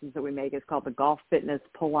favorite pieces that we make is called the Golf Fitness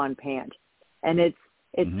Pull-On Pant, and it's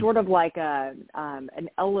sort of like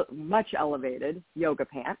much elevated yoga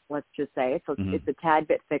pant. Let's just say it's a tad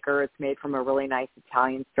bit thicker. It's made from a really nice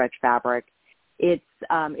Italian stretch fabric. It's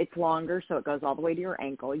longer, so it goes all the way to your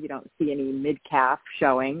ankle. You don't see any mid-calf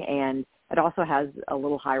showing, and it also has a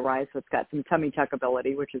little high rise, so it's got some tummy tuck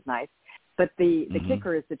ability, which is nice. But the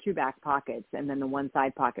kicker is the two back pockets and then the one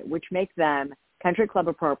side pocket, which make them country club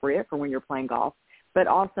appropriate for when you're playing golf, but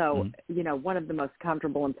also, one of the most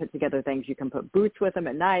comfortable and put together things. You can put boots with them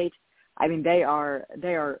at night. I mean, they are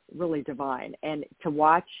really divine. And to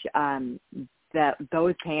watch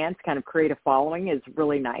those pants kind of create a following is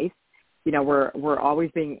really nice. We're always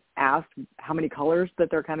being asked how many colors that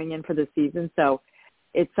they're coming in for this season. So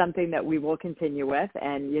it's something that we will continue with,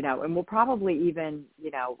 and we'll probably even,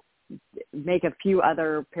 make a few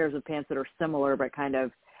other pairs of pants that are similar, but kind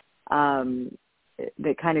of,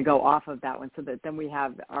 that kind of go off of that one, so that then we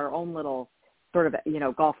have our own little sort of,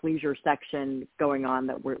 golf leisure section going on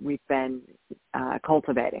that we've been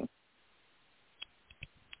cultivating.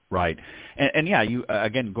 Right. And yeah, you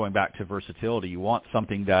again, going back to versatility, you want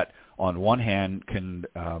something that on one hand can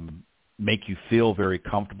make you feel very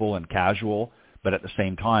comfortable and casual, but at the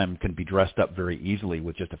same time can be dressed up very easily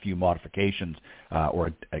with just a few modifications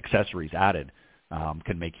or accessories added.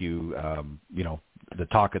 Can make you, the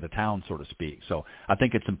talk of the town, so to speak. So I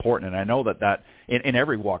think it's important, and I know that in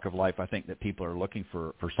every walk of life, I think that people are looking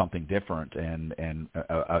for something different and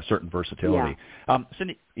a certain versatility. Yeah.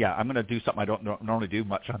 Cindy, I'm going to do something I don't normally do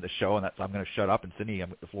much on the show, and that's I'm going to shut up, and Cindy,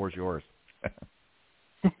 the floor is yours.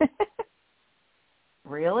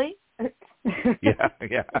 Really?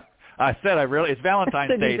 Yeah. I said it's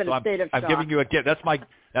Valentine's Day, so I'm giving you a gift. That's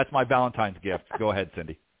my Valentine's gift. Go ahead,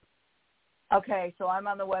 Cindy. Okay, so I'm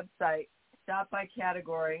on the website. Stop by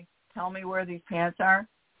category. Tell me where these pants are.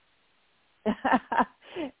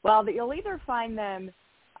 Well, you'll either find them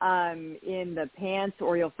in the pants,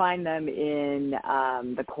 or you'll find them in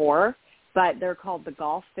the core, but they're called the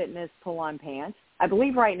Golf Fitness Pull-On Pants. I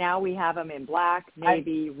believe right now we have them in black,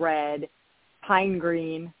 navy, red, pine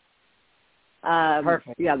green.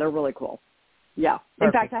 Perfect. Yeah, they're really cool. Yeah. Perfect.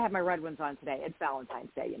 In fact, I have my red ones on today. It's Valentine's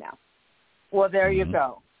Day, you know. Well, there you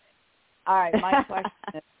go. All right, my question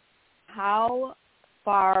is, how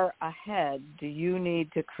far ahead do you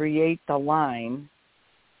need to create the line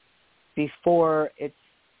before it's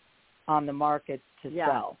on the market to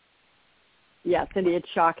sell? Yeah, Cindy, it's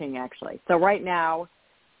shocking, actually. So right now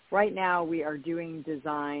we are doing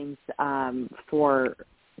designs for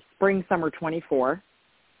spring, summer 24.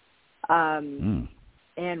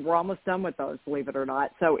 And we're almost done with those, believe it or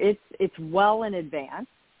not. So it's well in advance.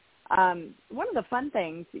 One of the fun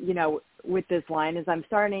things, you know, with this line is I'm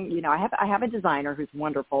starting, you know, I have a designer who's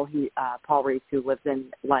wonderful. Paul Reese, who lives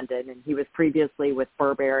in London, and he was previously with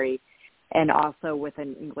Burberry and also with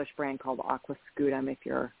an English brand called Aquascutum, if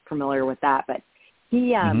you're familiar with that. But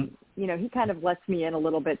he, you know, he kind of lets me in a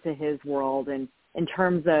little bit to his world, and in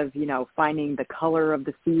terms of, you know, finding the color of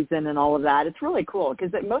the season and all of that. It's really cool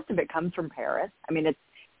because most of it comes from Paris. I mean,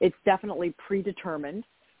 it's definitely predetermined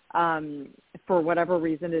for whatever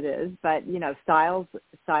reason it is. But, you know, styles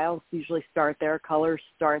usually start there, colors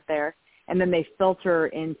start there, and then they filter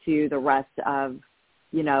into the rest of,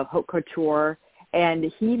 you know, haute couture.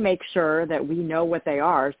 And he makes sure that we know what they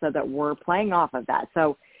are so that we're playing off of that.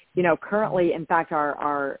 So, you know, currently, in fact,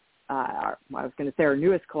 our I was going to say our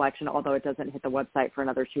newest collection, although it doesn't hit the website for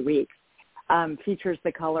another 2 weeks, features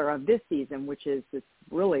the color of this season, which is this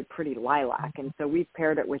really pretty lilac. And so we've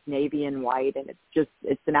paired it with navy and white, and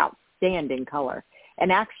it's an outstanding color.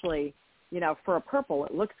 And actually, you know, for a purple,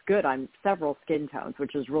 it looks good on several skin tones,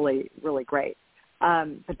 which is really, really great.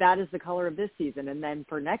 But that is the color of this season. And then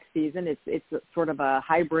for next season, it's sort of a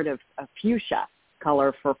hybrid of a fuchsia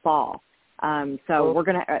color for fall. So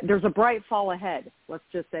there's a bright fall ahead. Let's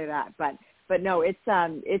just say that. But no,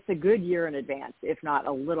 it's a good year in advance, if not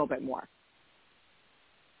a little bit more.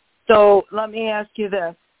 So let me ask you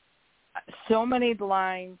this. So many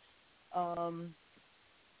lines,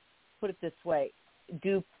 put it this way,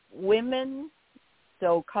 do women,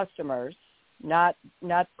 so customers, not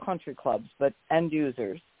country clubs, but end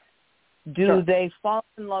users, do they fall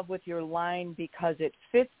in love with your line because it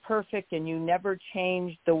fits perfect and you never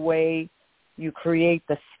change the way you create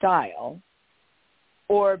the style,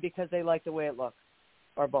 or because they like the way it looks,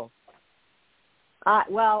 or both?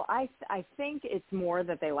 Well, I think it's more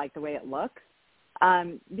that they like the way it looks,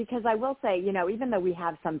 because I will say, you know, even though we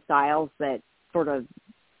have some styles that sort of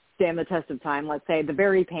stand the test of time, let's say the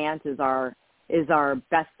Very Pants is our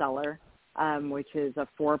bestseller, which is a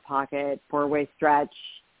 4-pocket, 4-way stretch,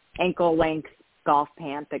 ankle-length golf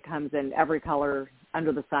pant that comes in every color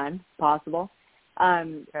under the sun possible.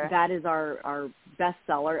 That is our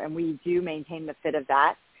bestseller, and we do maintain the fit of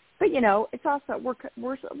that. But, you know, it's also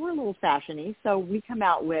we're a little fashiony, so we come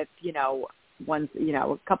out with, you know,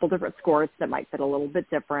 a couple different skirts that might fit a little bit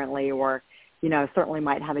differently, or, you know, certainly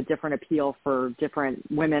might have a different appeal for different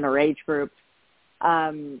women or age groups.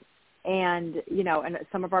 And, you know, and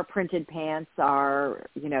some of our printed pants are,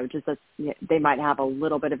 you know, they might have a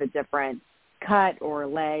little bit of a different cut or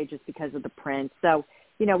lay just because of the print. So,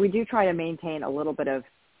 you know, we do try to maintain a little bit of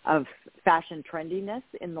fashion trendiness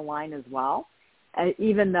in the line as well,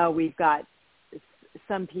 even though we've got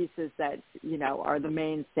some pieces that, you know, are the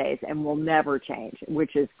mainstays and will never change,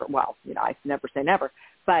 which is, well, you know, I never say never,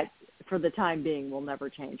 but for the time being will never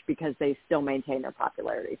change because they still maintain their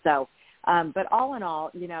popularity. So, but all in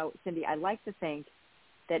all, you know, Cindy, I like to think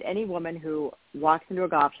that any woman who walks into a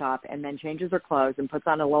golf shop and then changes her clothes and puts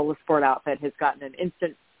on a LOHLA sport outfit has gotten an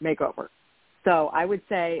instant makeover. So I would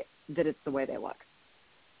say that it's the way they look.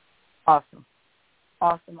 Awesome.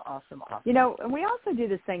 You know, and we also do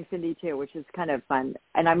this thing, Cindy, too, which is kind of fun.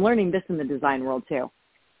 And I'm learning this in the design world, too.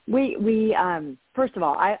 We first of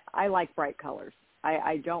all, I like bright colors.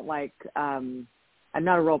 I don't like, I'm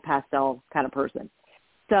not a real pastel kind of person.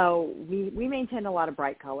 So we maintain a lot of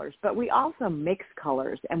bright colors, but we also mix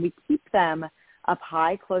colors, and we keep them up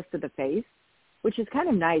high close to the face, which is kind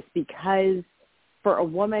of nice because for a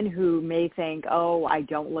woman who may think, oh, I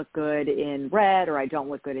don't look good in red or I don't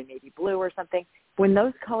look good in navy blue or something, when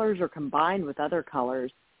those colors are combined with other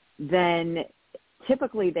colors, then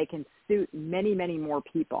typically they can suit many, many more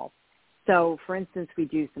people. So, for instance, we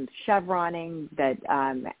do some chevroning that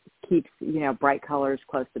keeps, you know, bright colors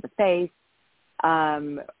close to the face,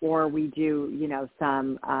 or we do, you know,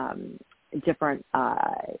 some different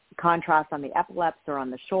contrast on the epaulets or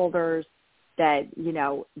on the shoulders that, you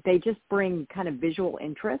know, they just bring kind of visual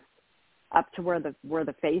interest up to where the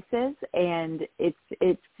face is, and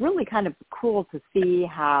it's really kind of cool to see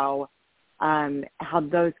how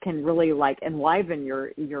those can really like enliven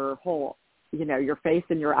your whole, your face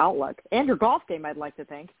and your outlook and your golf game, I'd like to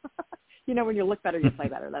think. When you look better, you play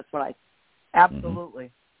better. That's what I. Absolutely.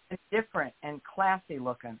 Mm-hmm. It's different and classy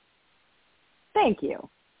looking. Thank you.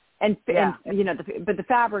 And but the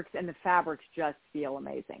fabrics just feel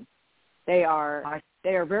amazing. They are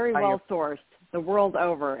very well sourced the world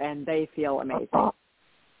over, and they feel amazing.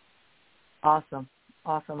 Awesome.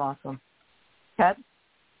 Ted?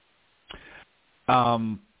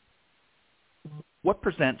 What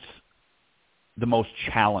presents the most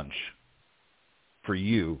challenge for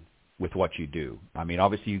you with what you do? I mean,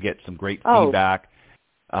 obviously you get some great feedback.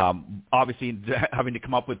 Obviously having to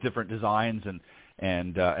come up with different designs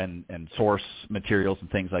and source materials and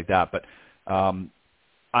things like that. But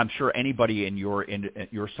I'm sure anybody in your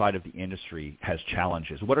side of the industry has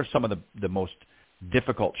challenges. What are some of the most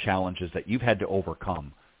difficult challenges that you've had to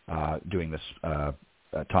overcome during this time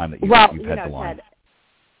that you've had the line?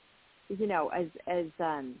 As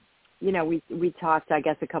we talked, I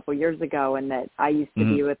guess, a couple of years ago, and that I used to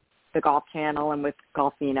be with the Golf Channel and with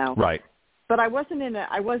Golfino. Right. But I was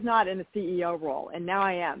not in a CEO role, and now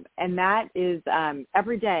I am. And that is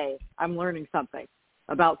every day I'm learning something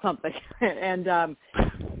about something. And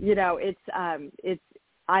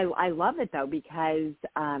I love it though, because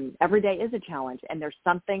every day is a challenge, and there's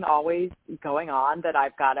something always going on that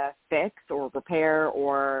I've got to fix or repair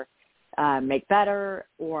or make better,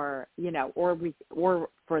 or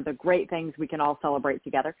for the great things we can all celebrate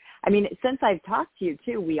together. I mean, since I've talked to you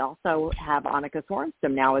too, we also have Annika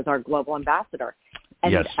Sorenstam now as our global ambassador,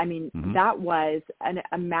 and yes. I mean that was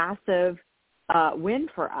a massive win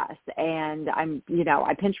for us. And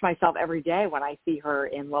I pinch myself every day when I see her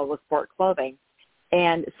in LOHLA Sport clothing.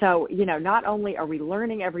 And so, not only are we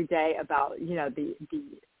learning every day about, the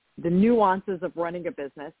nuances of running a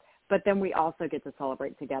business, but then we also get to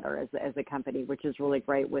celebrate together as a company, which is really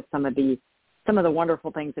great with some of the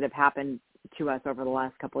wonderful things that have happened to us over the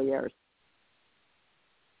last couple of years.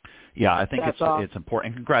 Yeah, I think it's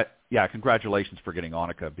important. Congratulations for getting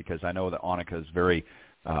Annika, because I know that Annika is very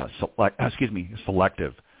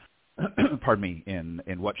selective. Pardon me,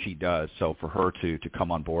 in what she does. So for her to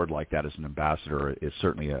come on board like that as an ambassador is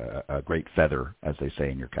certainly a great feather, as they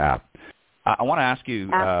say, in your cap. I want to ask you,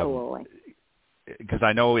 absolutely, because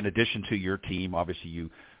I know in addition to your team, obviously you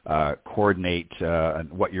coordinate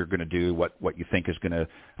what you're going to do, what you think is going to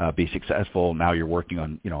be successful. Now you're working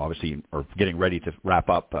on, obviously, or getting ready to wrap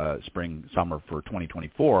up spring, summer for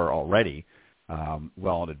 2024 already,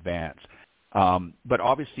 well in advance. But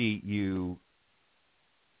obviously you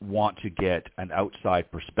want to get an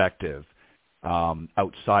outside perspective,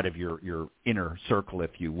 outside of your inner circle,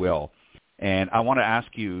 if you will. And I want to ask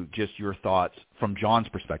you just your thoughts from John's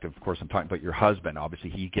perspective. Of course, I'm talking about your husband. Obviously,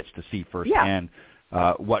 he gets to see firsthand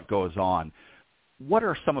what goes on. What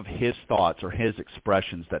are some of his thoughts or his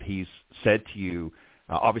expressions that he's said to you?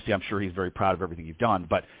 Obviously, I'm sure he's very proud of everything you've done,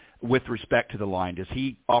 but with respect to the line, does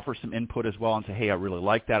he offer some input as well and say, hey, I really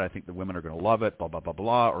like that. I think the women are going to love it, blah, blah, blah,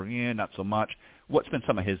 blah, or not so much? What's been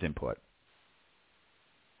some of his input?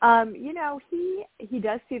 He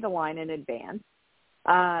does see the line in advance,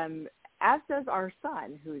 as does our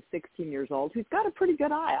son, who's 16 years old, who's got a pretty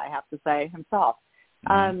good eye, I have to say, himself.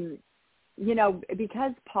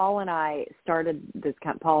 Because Paul and I started this,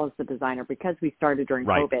 Paul is the designer, because we started during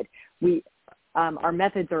COVID, our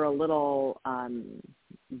methods are a little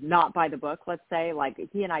not by the book, let's say. Like,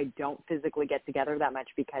 he and I don't physically get together that much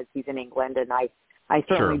because he's in England, and I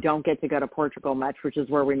certainly don't get to go to Portugal much, which is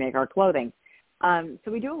where we make our clothing. So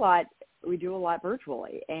we do a lot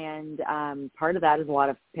virtually, and part of that is a lot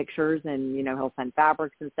of pictures, and he'll send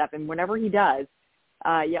fabrics and stuff. And whenever he does,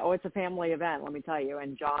 it's a family event, let me tell you.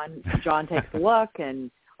 And John takes a look, and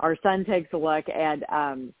our son takes a look, and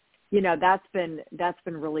that's been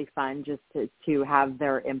really fun just to have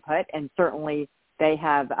their input. And certainly they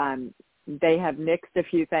have nixed a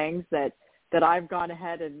few things that I've gone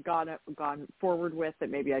ahead and gone forward with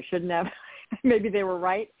that maybe I shouldn't have. Maybe they were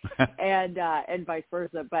right, and vice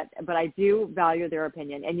versa. But I do value their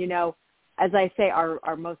opinion. And as I say,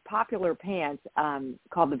 our most popular pants,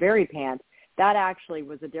 called the Very Pants, that actually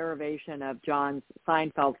was a derivation of John's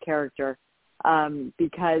Seinfeld character,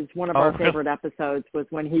 because one of our favorite episodes was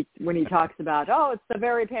when he talks about, it's the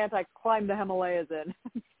very pants I climbed the Himalayas in.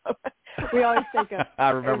 So we always think of, I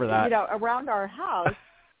remember that. Around our house,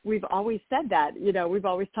 we've always said that. We've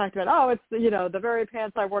always talked about, it's the very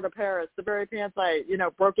pants I wore to Paris, the very pants I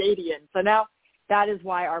broke 80 in. So now that is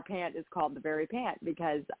why our pant is called the Very Pant,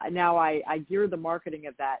 because now I gear the marketing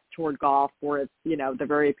of that toward golf, where it's, the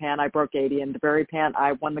Very Pant I broke 80 in, the Very Pant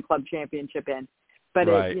I won the club championship in. But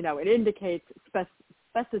right. it indicates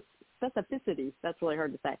specificity. That's really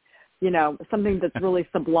hard to say. Something that's really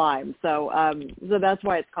sublime. So that's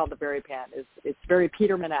why it's called the Very Pant. It's very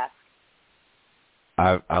Peterman-esque.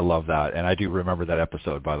 I love that, and I do remember that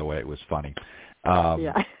episode. By the way, it was funny.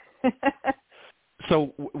 Yeah.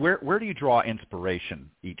 So where do you draw inspiration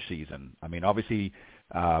each season? I mean, obviously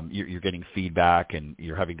you're getting feedback and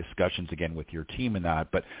you're having discussions again with your team and that,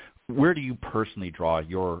 but where do you personally draw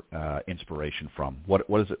your inspiration from? What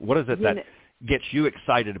is it that gets you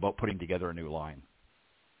excited about putting together a new line?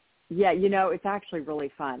 Yeah, it's actually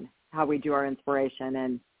really fun how we do our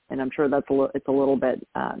inspiration, and I'm sure it's a little bit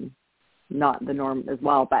not the norm as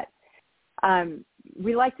well, but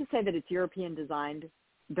we like to say that it's European designed,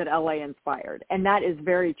 but LA inspired, and that is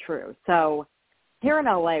very true. So here in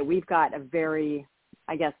LA, we've got a very,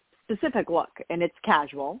 I guess, specific look, and it's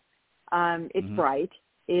casual, it's bright,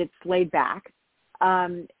 it's laid back,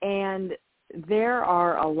 and there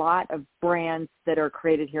are a lot of brands that are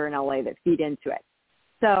created here in LA that feed into it.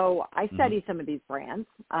 So I study some of these brands,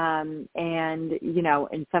 and,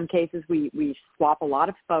 in some cases we swap a lot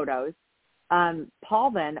of photos.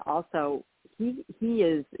 Paul then also, he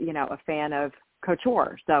is, a fan of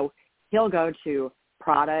couture. So he'll go to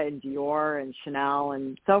Prada and Dior and Chanel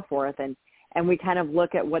and so forth, and we kind of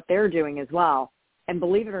look at what they're doing as well. And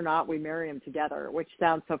believe it or not, we marry them together, which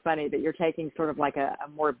sounds so funny that you're taking sort of like a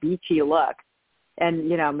more beachy look and,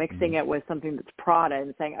 mixing it with something that's Prada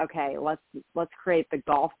and saying, okay, let's create the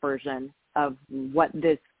golf version of what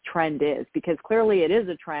this trend is, because clearly it is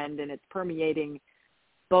a trend and it's permeating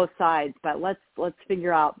both sides, but let's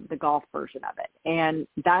figure out the golf version of it. And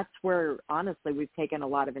that's where, honestly, we've taken a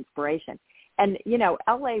lot of inspiration. And,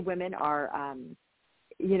 LA women are,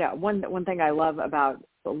 one thing I love about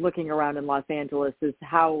looking around in Los Angeles is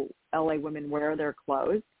how LA women wear their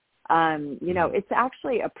clothes. It's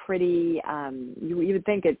actually a pretty, you would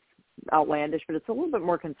think it's outlandish, but it's a little bit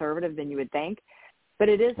more conservative than you would think. But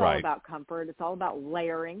it is all about comfort. It's all about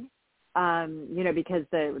layering. Because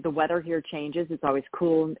the weather here changes. It's always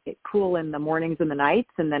cool in the mornings and the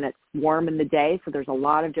nights, and then it's warm in the day. So there's a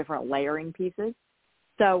lot of different layering pieces.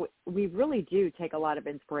 So we really do take a lot of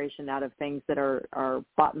inspiration out of things that are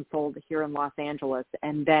bought and sold here in Los Angeles,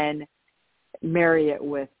 and then marry it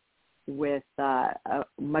with a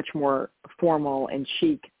much more formal and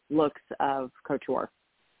chic looks of couture.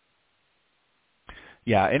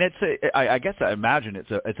 Yeah, and I guess I imagine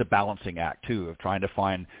it's a balancing act too, of trying to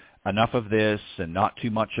find enough of this and not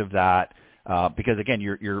too much of that, because again,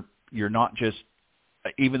 you're not just,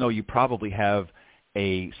 even though you probably have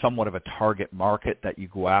a somewhat of a target market that you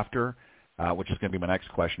go after, which is going to be my next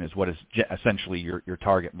question, is what is essentially your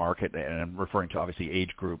target market, and I'm referring to obviously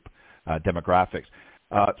age group demographics,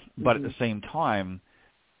 but at the same time,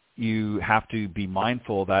 you have to be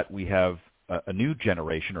mindful that we have a new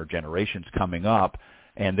generation or generations coming up,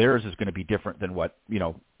 and theirs is going to be different than what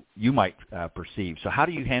you might perceive. So how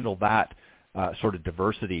do you handle that sort of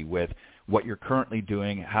diversity with what you're currently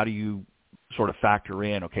doing? How do you sort of factor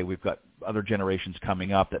in, okay, we've got other generations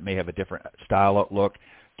coming up that may have a different style outlook?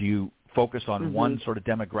 Do you focus on one sort of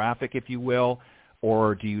demographic, if you will,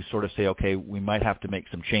 or do you sort of say, okay, we might have to make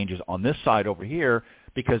some changes on this side over here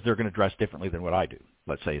because they're going to dress differently than what I do,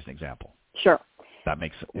 let's say as an example? Sure. That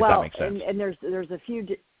makes sense. And there's a few,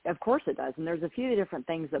 of course it does, and there's a few different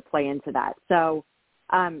things that play into that. So,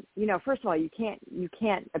 first of all, you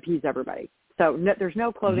can't appease everybody. So there's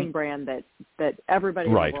no clothing brand that everybody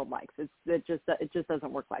in the world likes. It just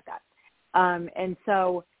doesn't work like that. And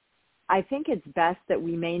so I think it's best that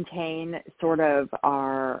we maintain sort of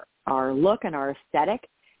our look and our aesthetic,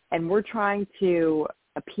 and we're trying to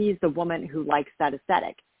appease the woman who likes that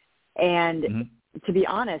aesthetic. And to be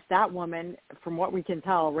honest, that woman, from what we can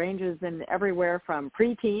tell, ranges in everywhere from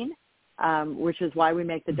preteen, which is why we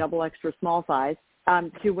make the double extra small size,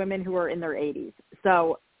 to women who are in their 80s.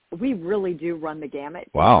 So we really do run the gamut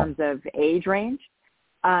in terms of age range.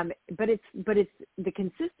 But it's the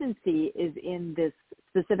consistency is in this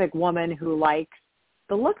specific woman who likes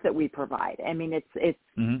the look that we provide. I mean,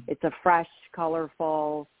 it's a fresh,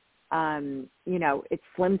 colorful, it's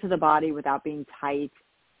slim to the body without being tight,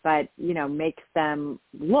 but makes them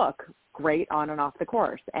look great on and off the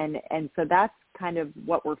course. And so that's kind of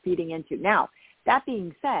what we're feeding into. Now, that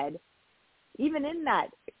being said, even in that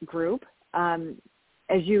group,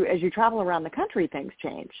 as you travel around the country, things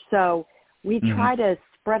change. So we try to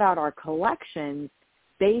spread out our collections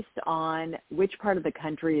based on which part of the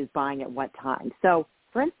country is buying at what time. So,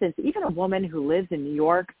 for instance, even a woman who lives in New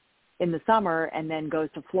York in the summer and then goes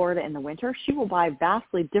to Florida in the winter, she will buy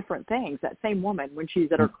vastly different things, that same woman, when she's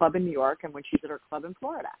at her club in New York and when she's at her club in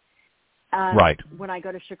Florida. Right. When I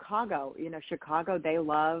go to Chicago, Chicago, they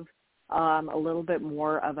love a little bit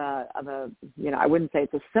more of a, I wouldn't say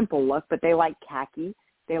it's a simple look, but they like khaki.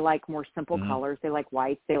 They like more simple colors. They like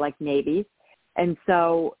whites. They like navies. And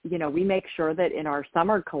so, we make sure that in our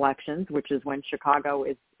summer collections, which is when Chicago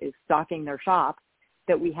is stocking their shop,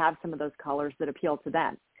 that we have some of those colors that appeal to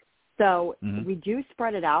them. So we do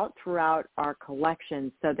spread it out throughout our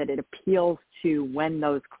collections so that it appeals to when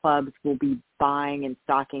those clubs will be buying and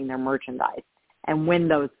stocking their merchandise and when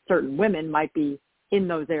those certain women might be in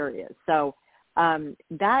those areas. So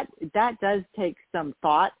that does take some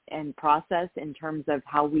thought and process in terms of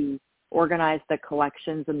how we organize the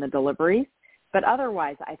collections and the deliveries. But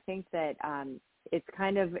otherwise, I think that it's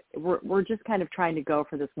kind of, we're just kind of trying to go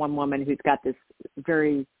for this one woman who's got this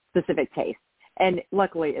very specific taste. And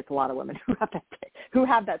luckily, it's a lot of women who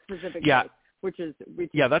have that specific taste, which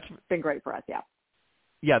that's been great for us. Yeah.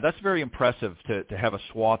 Yeah, that's very impressive to have a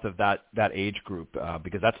swath of that age group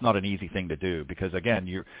because that's not an easy thing to do. Because again,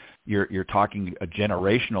 you're talking a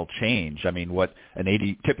generational change. I mean, what an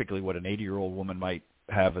 80-year-old woman might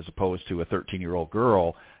have as opposed to a 13-year-old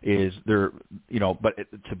girl is there, but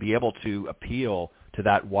to be able to appeal to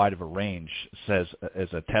that wide of a range is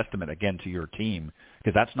a testament again to your team,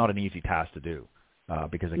 because that's not an easy task to do.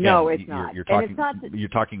 Because again, no, it's not. You're talking.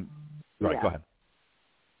 Right. Yeah. Go ahead.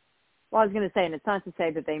 Well, I was going to say, and it's not to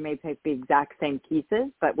say that they may pick the exact same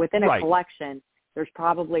pieces, but within a collection, there's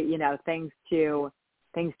probably things to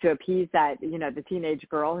appease that the teenage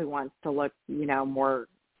girl who wants to look more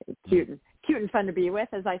cute and fun to be with,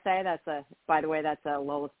 as I say. By the way, that's a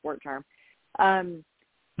LOHLA sport term. And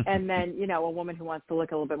then, a woman who wants to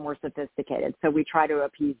look a little bit more sophisticated. So we try to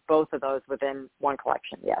appease both of those within one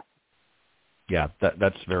collection, yes. Yeah,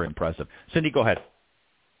 that's very impressive. Cindy, go ahead.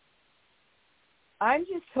 I'm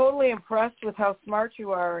just totally impressed with how smart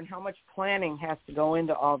you are and how much planning has to go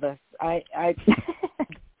into all this.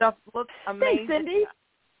 Stuff looks amazing. Thanks, Cindy.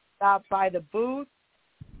 Stop by the booth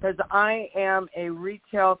because I am a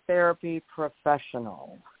retail therapy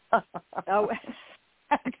professional. Oh,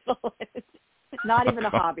 excellent. Not even a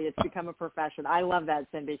hobby. It's become a profession. I love that,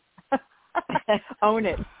 Cindy. Own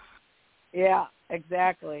it. Yeah,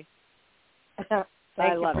 exactly. I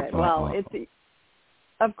love it. Well,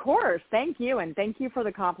 of course. Thank you. And thank you for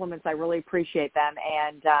the compliments. I really appreciate them.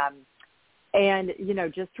 And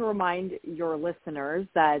just to remind your listeners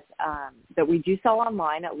that we do sell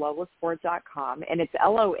online at LOHLAsport.com, and it's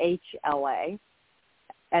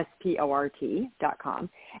LOHLAsport.com.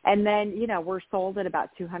 And then, we are sold at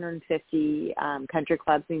about 250 country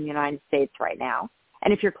clubs in the United States right now.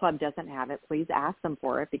 And if your club doesn't have it, please ask them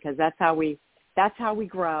for it, because that's how we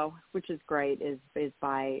grow, which is great, is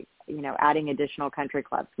by, adding additional country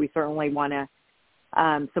clubs. We certainly want to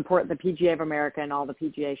support the PGA of America and all the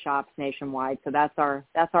PGA shops nationwide. So that's our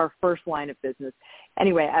first line of business.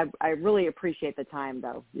 Anyway, I really appreciate the time,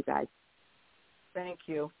 though, you guys. Thank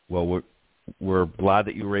you. Well, we're glad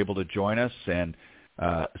that you were able to join us, and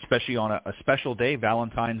especially on a special day,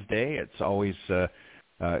 Valentine's Day. It's always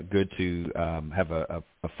good to have a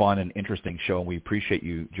fun and interesting show, and we appreciate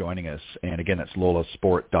you joining us. And again, that's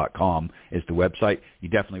LOHLAsport.com is the website. You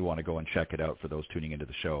definitely want to go and check it out for those tuning into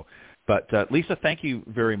the show. But Lisa, thank you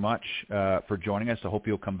very much for joining us. I hope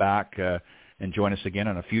you'll come back and join us again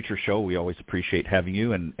on a future show. We always appreciate having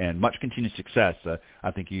you, and much continued success.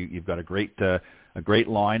 I think you've got a great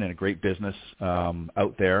line and a great business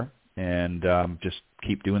out there, and just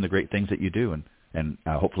keep doing the great things that you do, and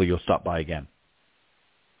hopefully you'll stop by again.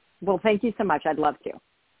 Well, thank you so much. I'd love to.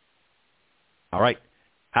 All right.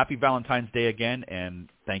 Happy Valentine's Day again, and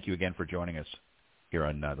thank you again for joining us here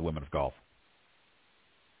on the Women of Golf.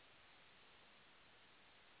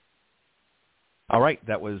 All right.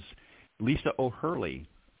 That was Lisa O'Hurley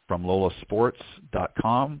from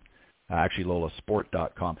LOHLAsports.com, actually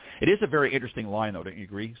LOHLAsport.com. It is a very interesting line, though. Don't you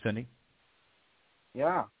agree, Cindy?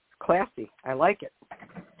 Yeah. Classy. I like it.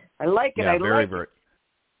 Yeah, very.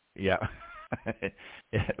 Yeah.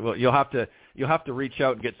 Well, you'll have to reach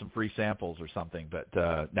out and get some free samples or something. But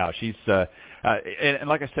no, she's and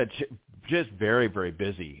like I said, just very, very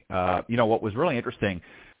busy. What was really interesting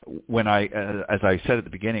when as I said at the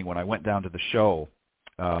beginning, when I went down to the show,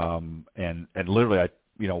 and literally I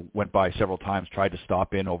went by several times, tried to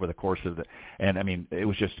stop in over the course of and I mean it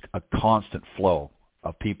was just a constant flow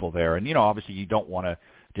of people there, and obviously you don't want to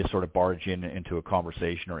just sort of barge into a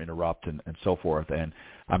conversation or interrupt and so forth. And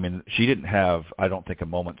I mean, she didn't have, I don't think, a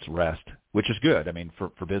moment's rest, which is good. I mean,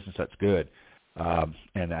 for business, that's good.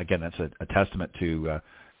 And again, that's a testament to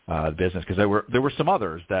business, because there were some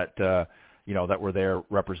others that that were there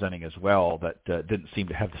representing as well that didn't seem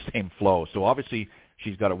to have the same flow. So obviously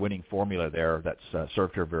she's got a winning formula there that's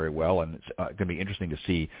served her very well, and it's going to be interesting to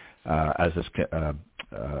see as this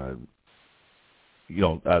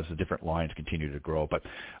as the different lines continue to grow. But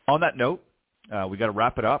on that note, we got to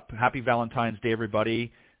wrap it up. Happy Valentine's Day,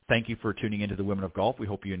 everybody. Thank you for tuning into the Women of Golf. We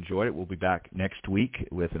hope you enjoyed it. We'll be back next week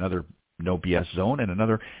with another No BS Zone and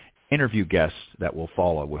another interview guest that will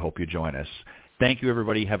follow. We hope you join us. Thank you,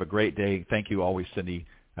 everybody. Have a great day. Thank you always, Cindy,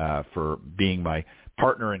 for being my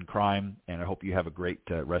partner in crime, and I hope you have a great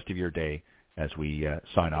rest of your day as we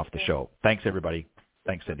sign off the show. Thanks, everybody.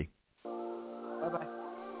 Thanks, Cindy. Bye-bye.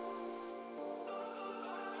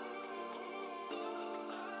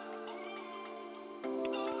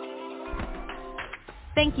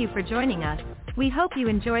 Thank you for joining us. We hope you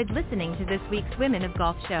enjoyed listening to this week's Women of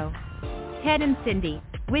Golf show. Ted and Cindy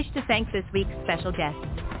wish to thank this week's special guests.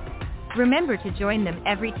 Remember to join them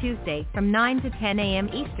every Tuesday from 9 to 10 a.m.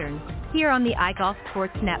 Eastern here on the iGolf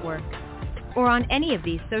Sports Network or on any of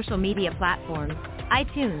these social media platforms: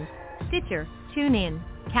 iTunes, Stitcher, TuneIn,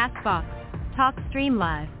 CastBox, TalkStream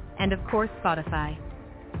Live, and of course Spotify.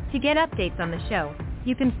 To get updates on the show,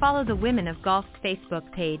 you can follow the Women of Golf's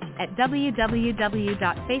Facebook page at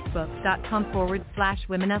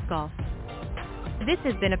www.facebook.com/womenofgolf. This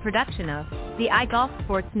has been a production of the iGolf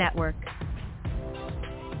Sports Network.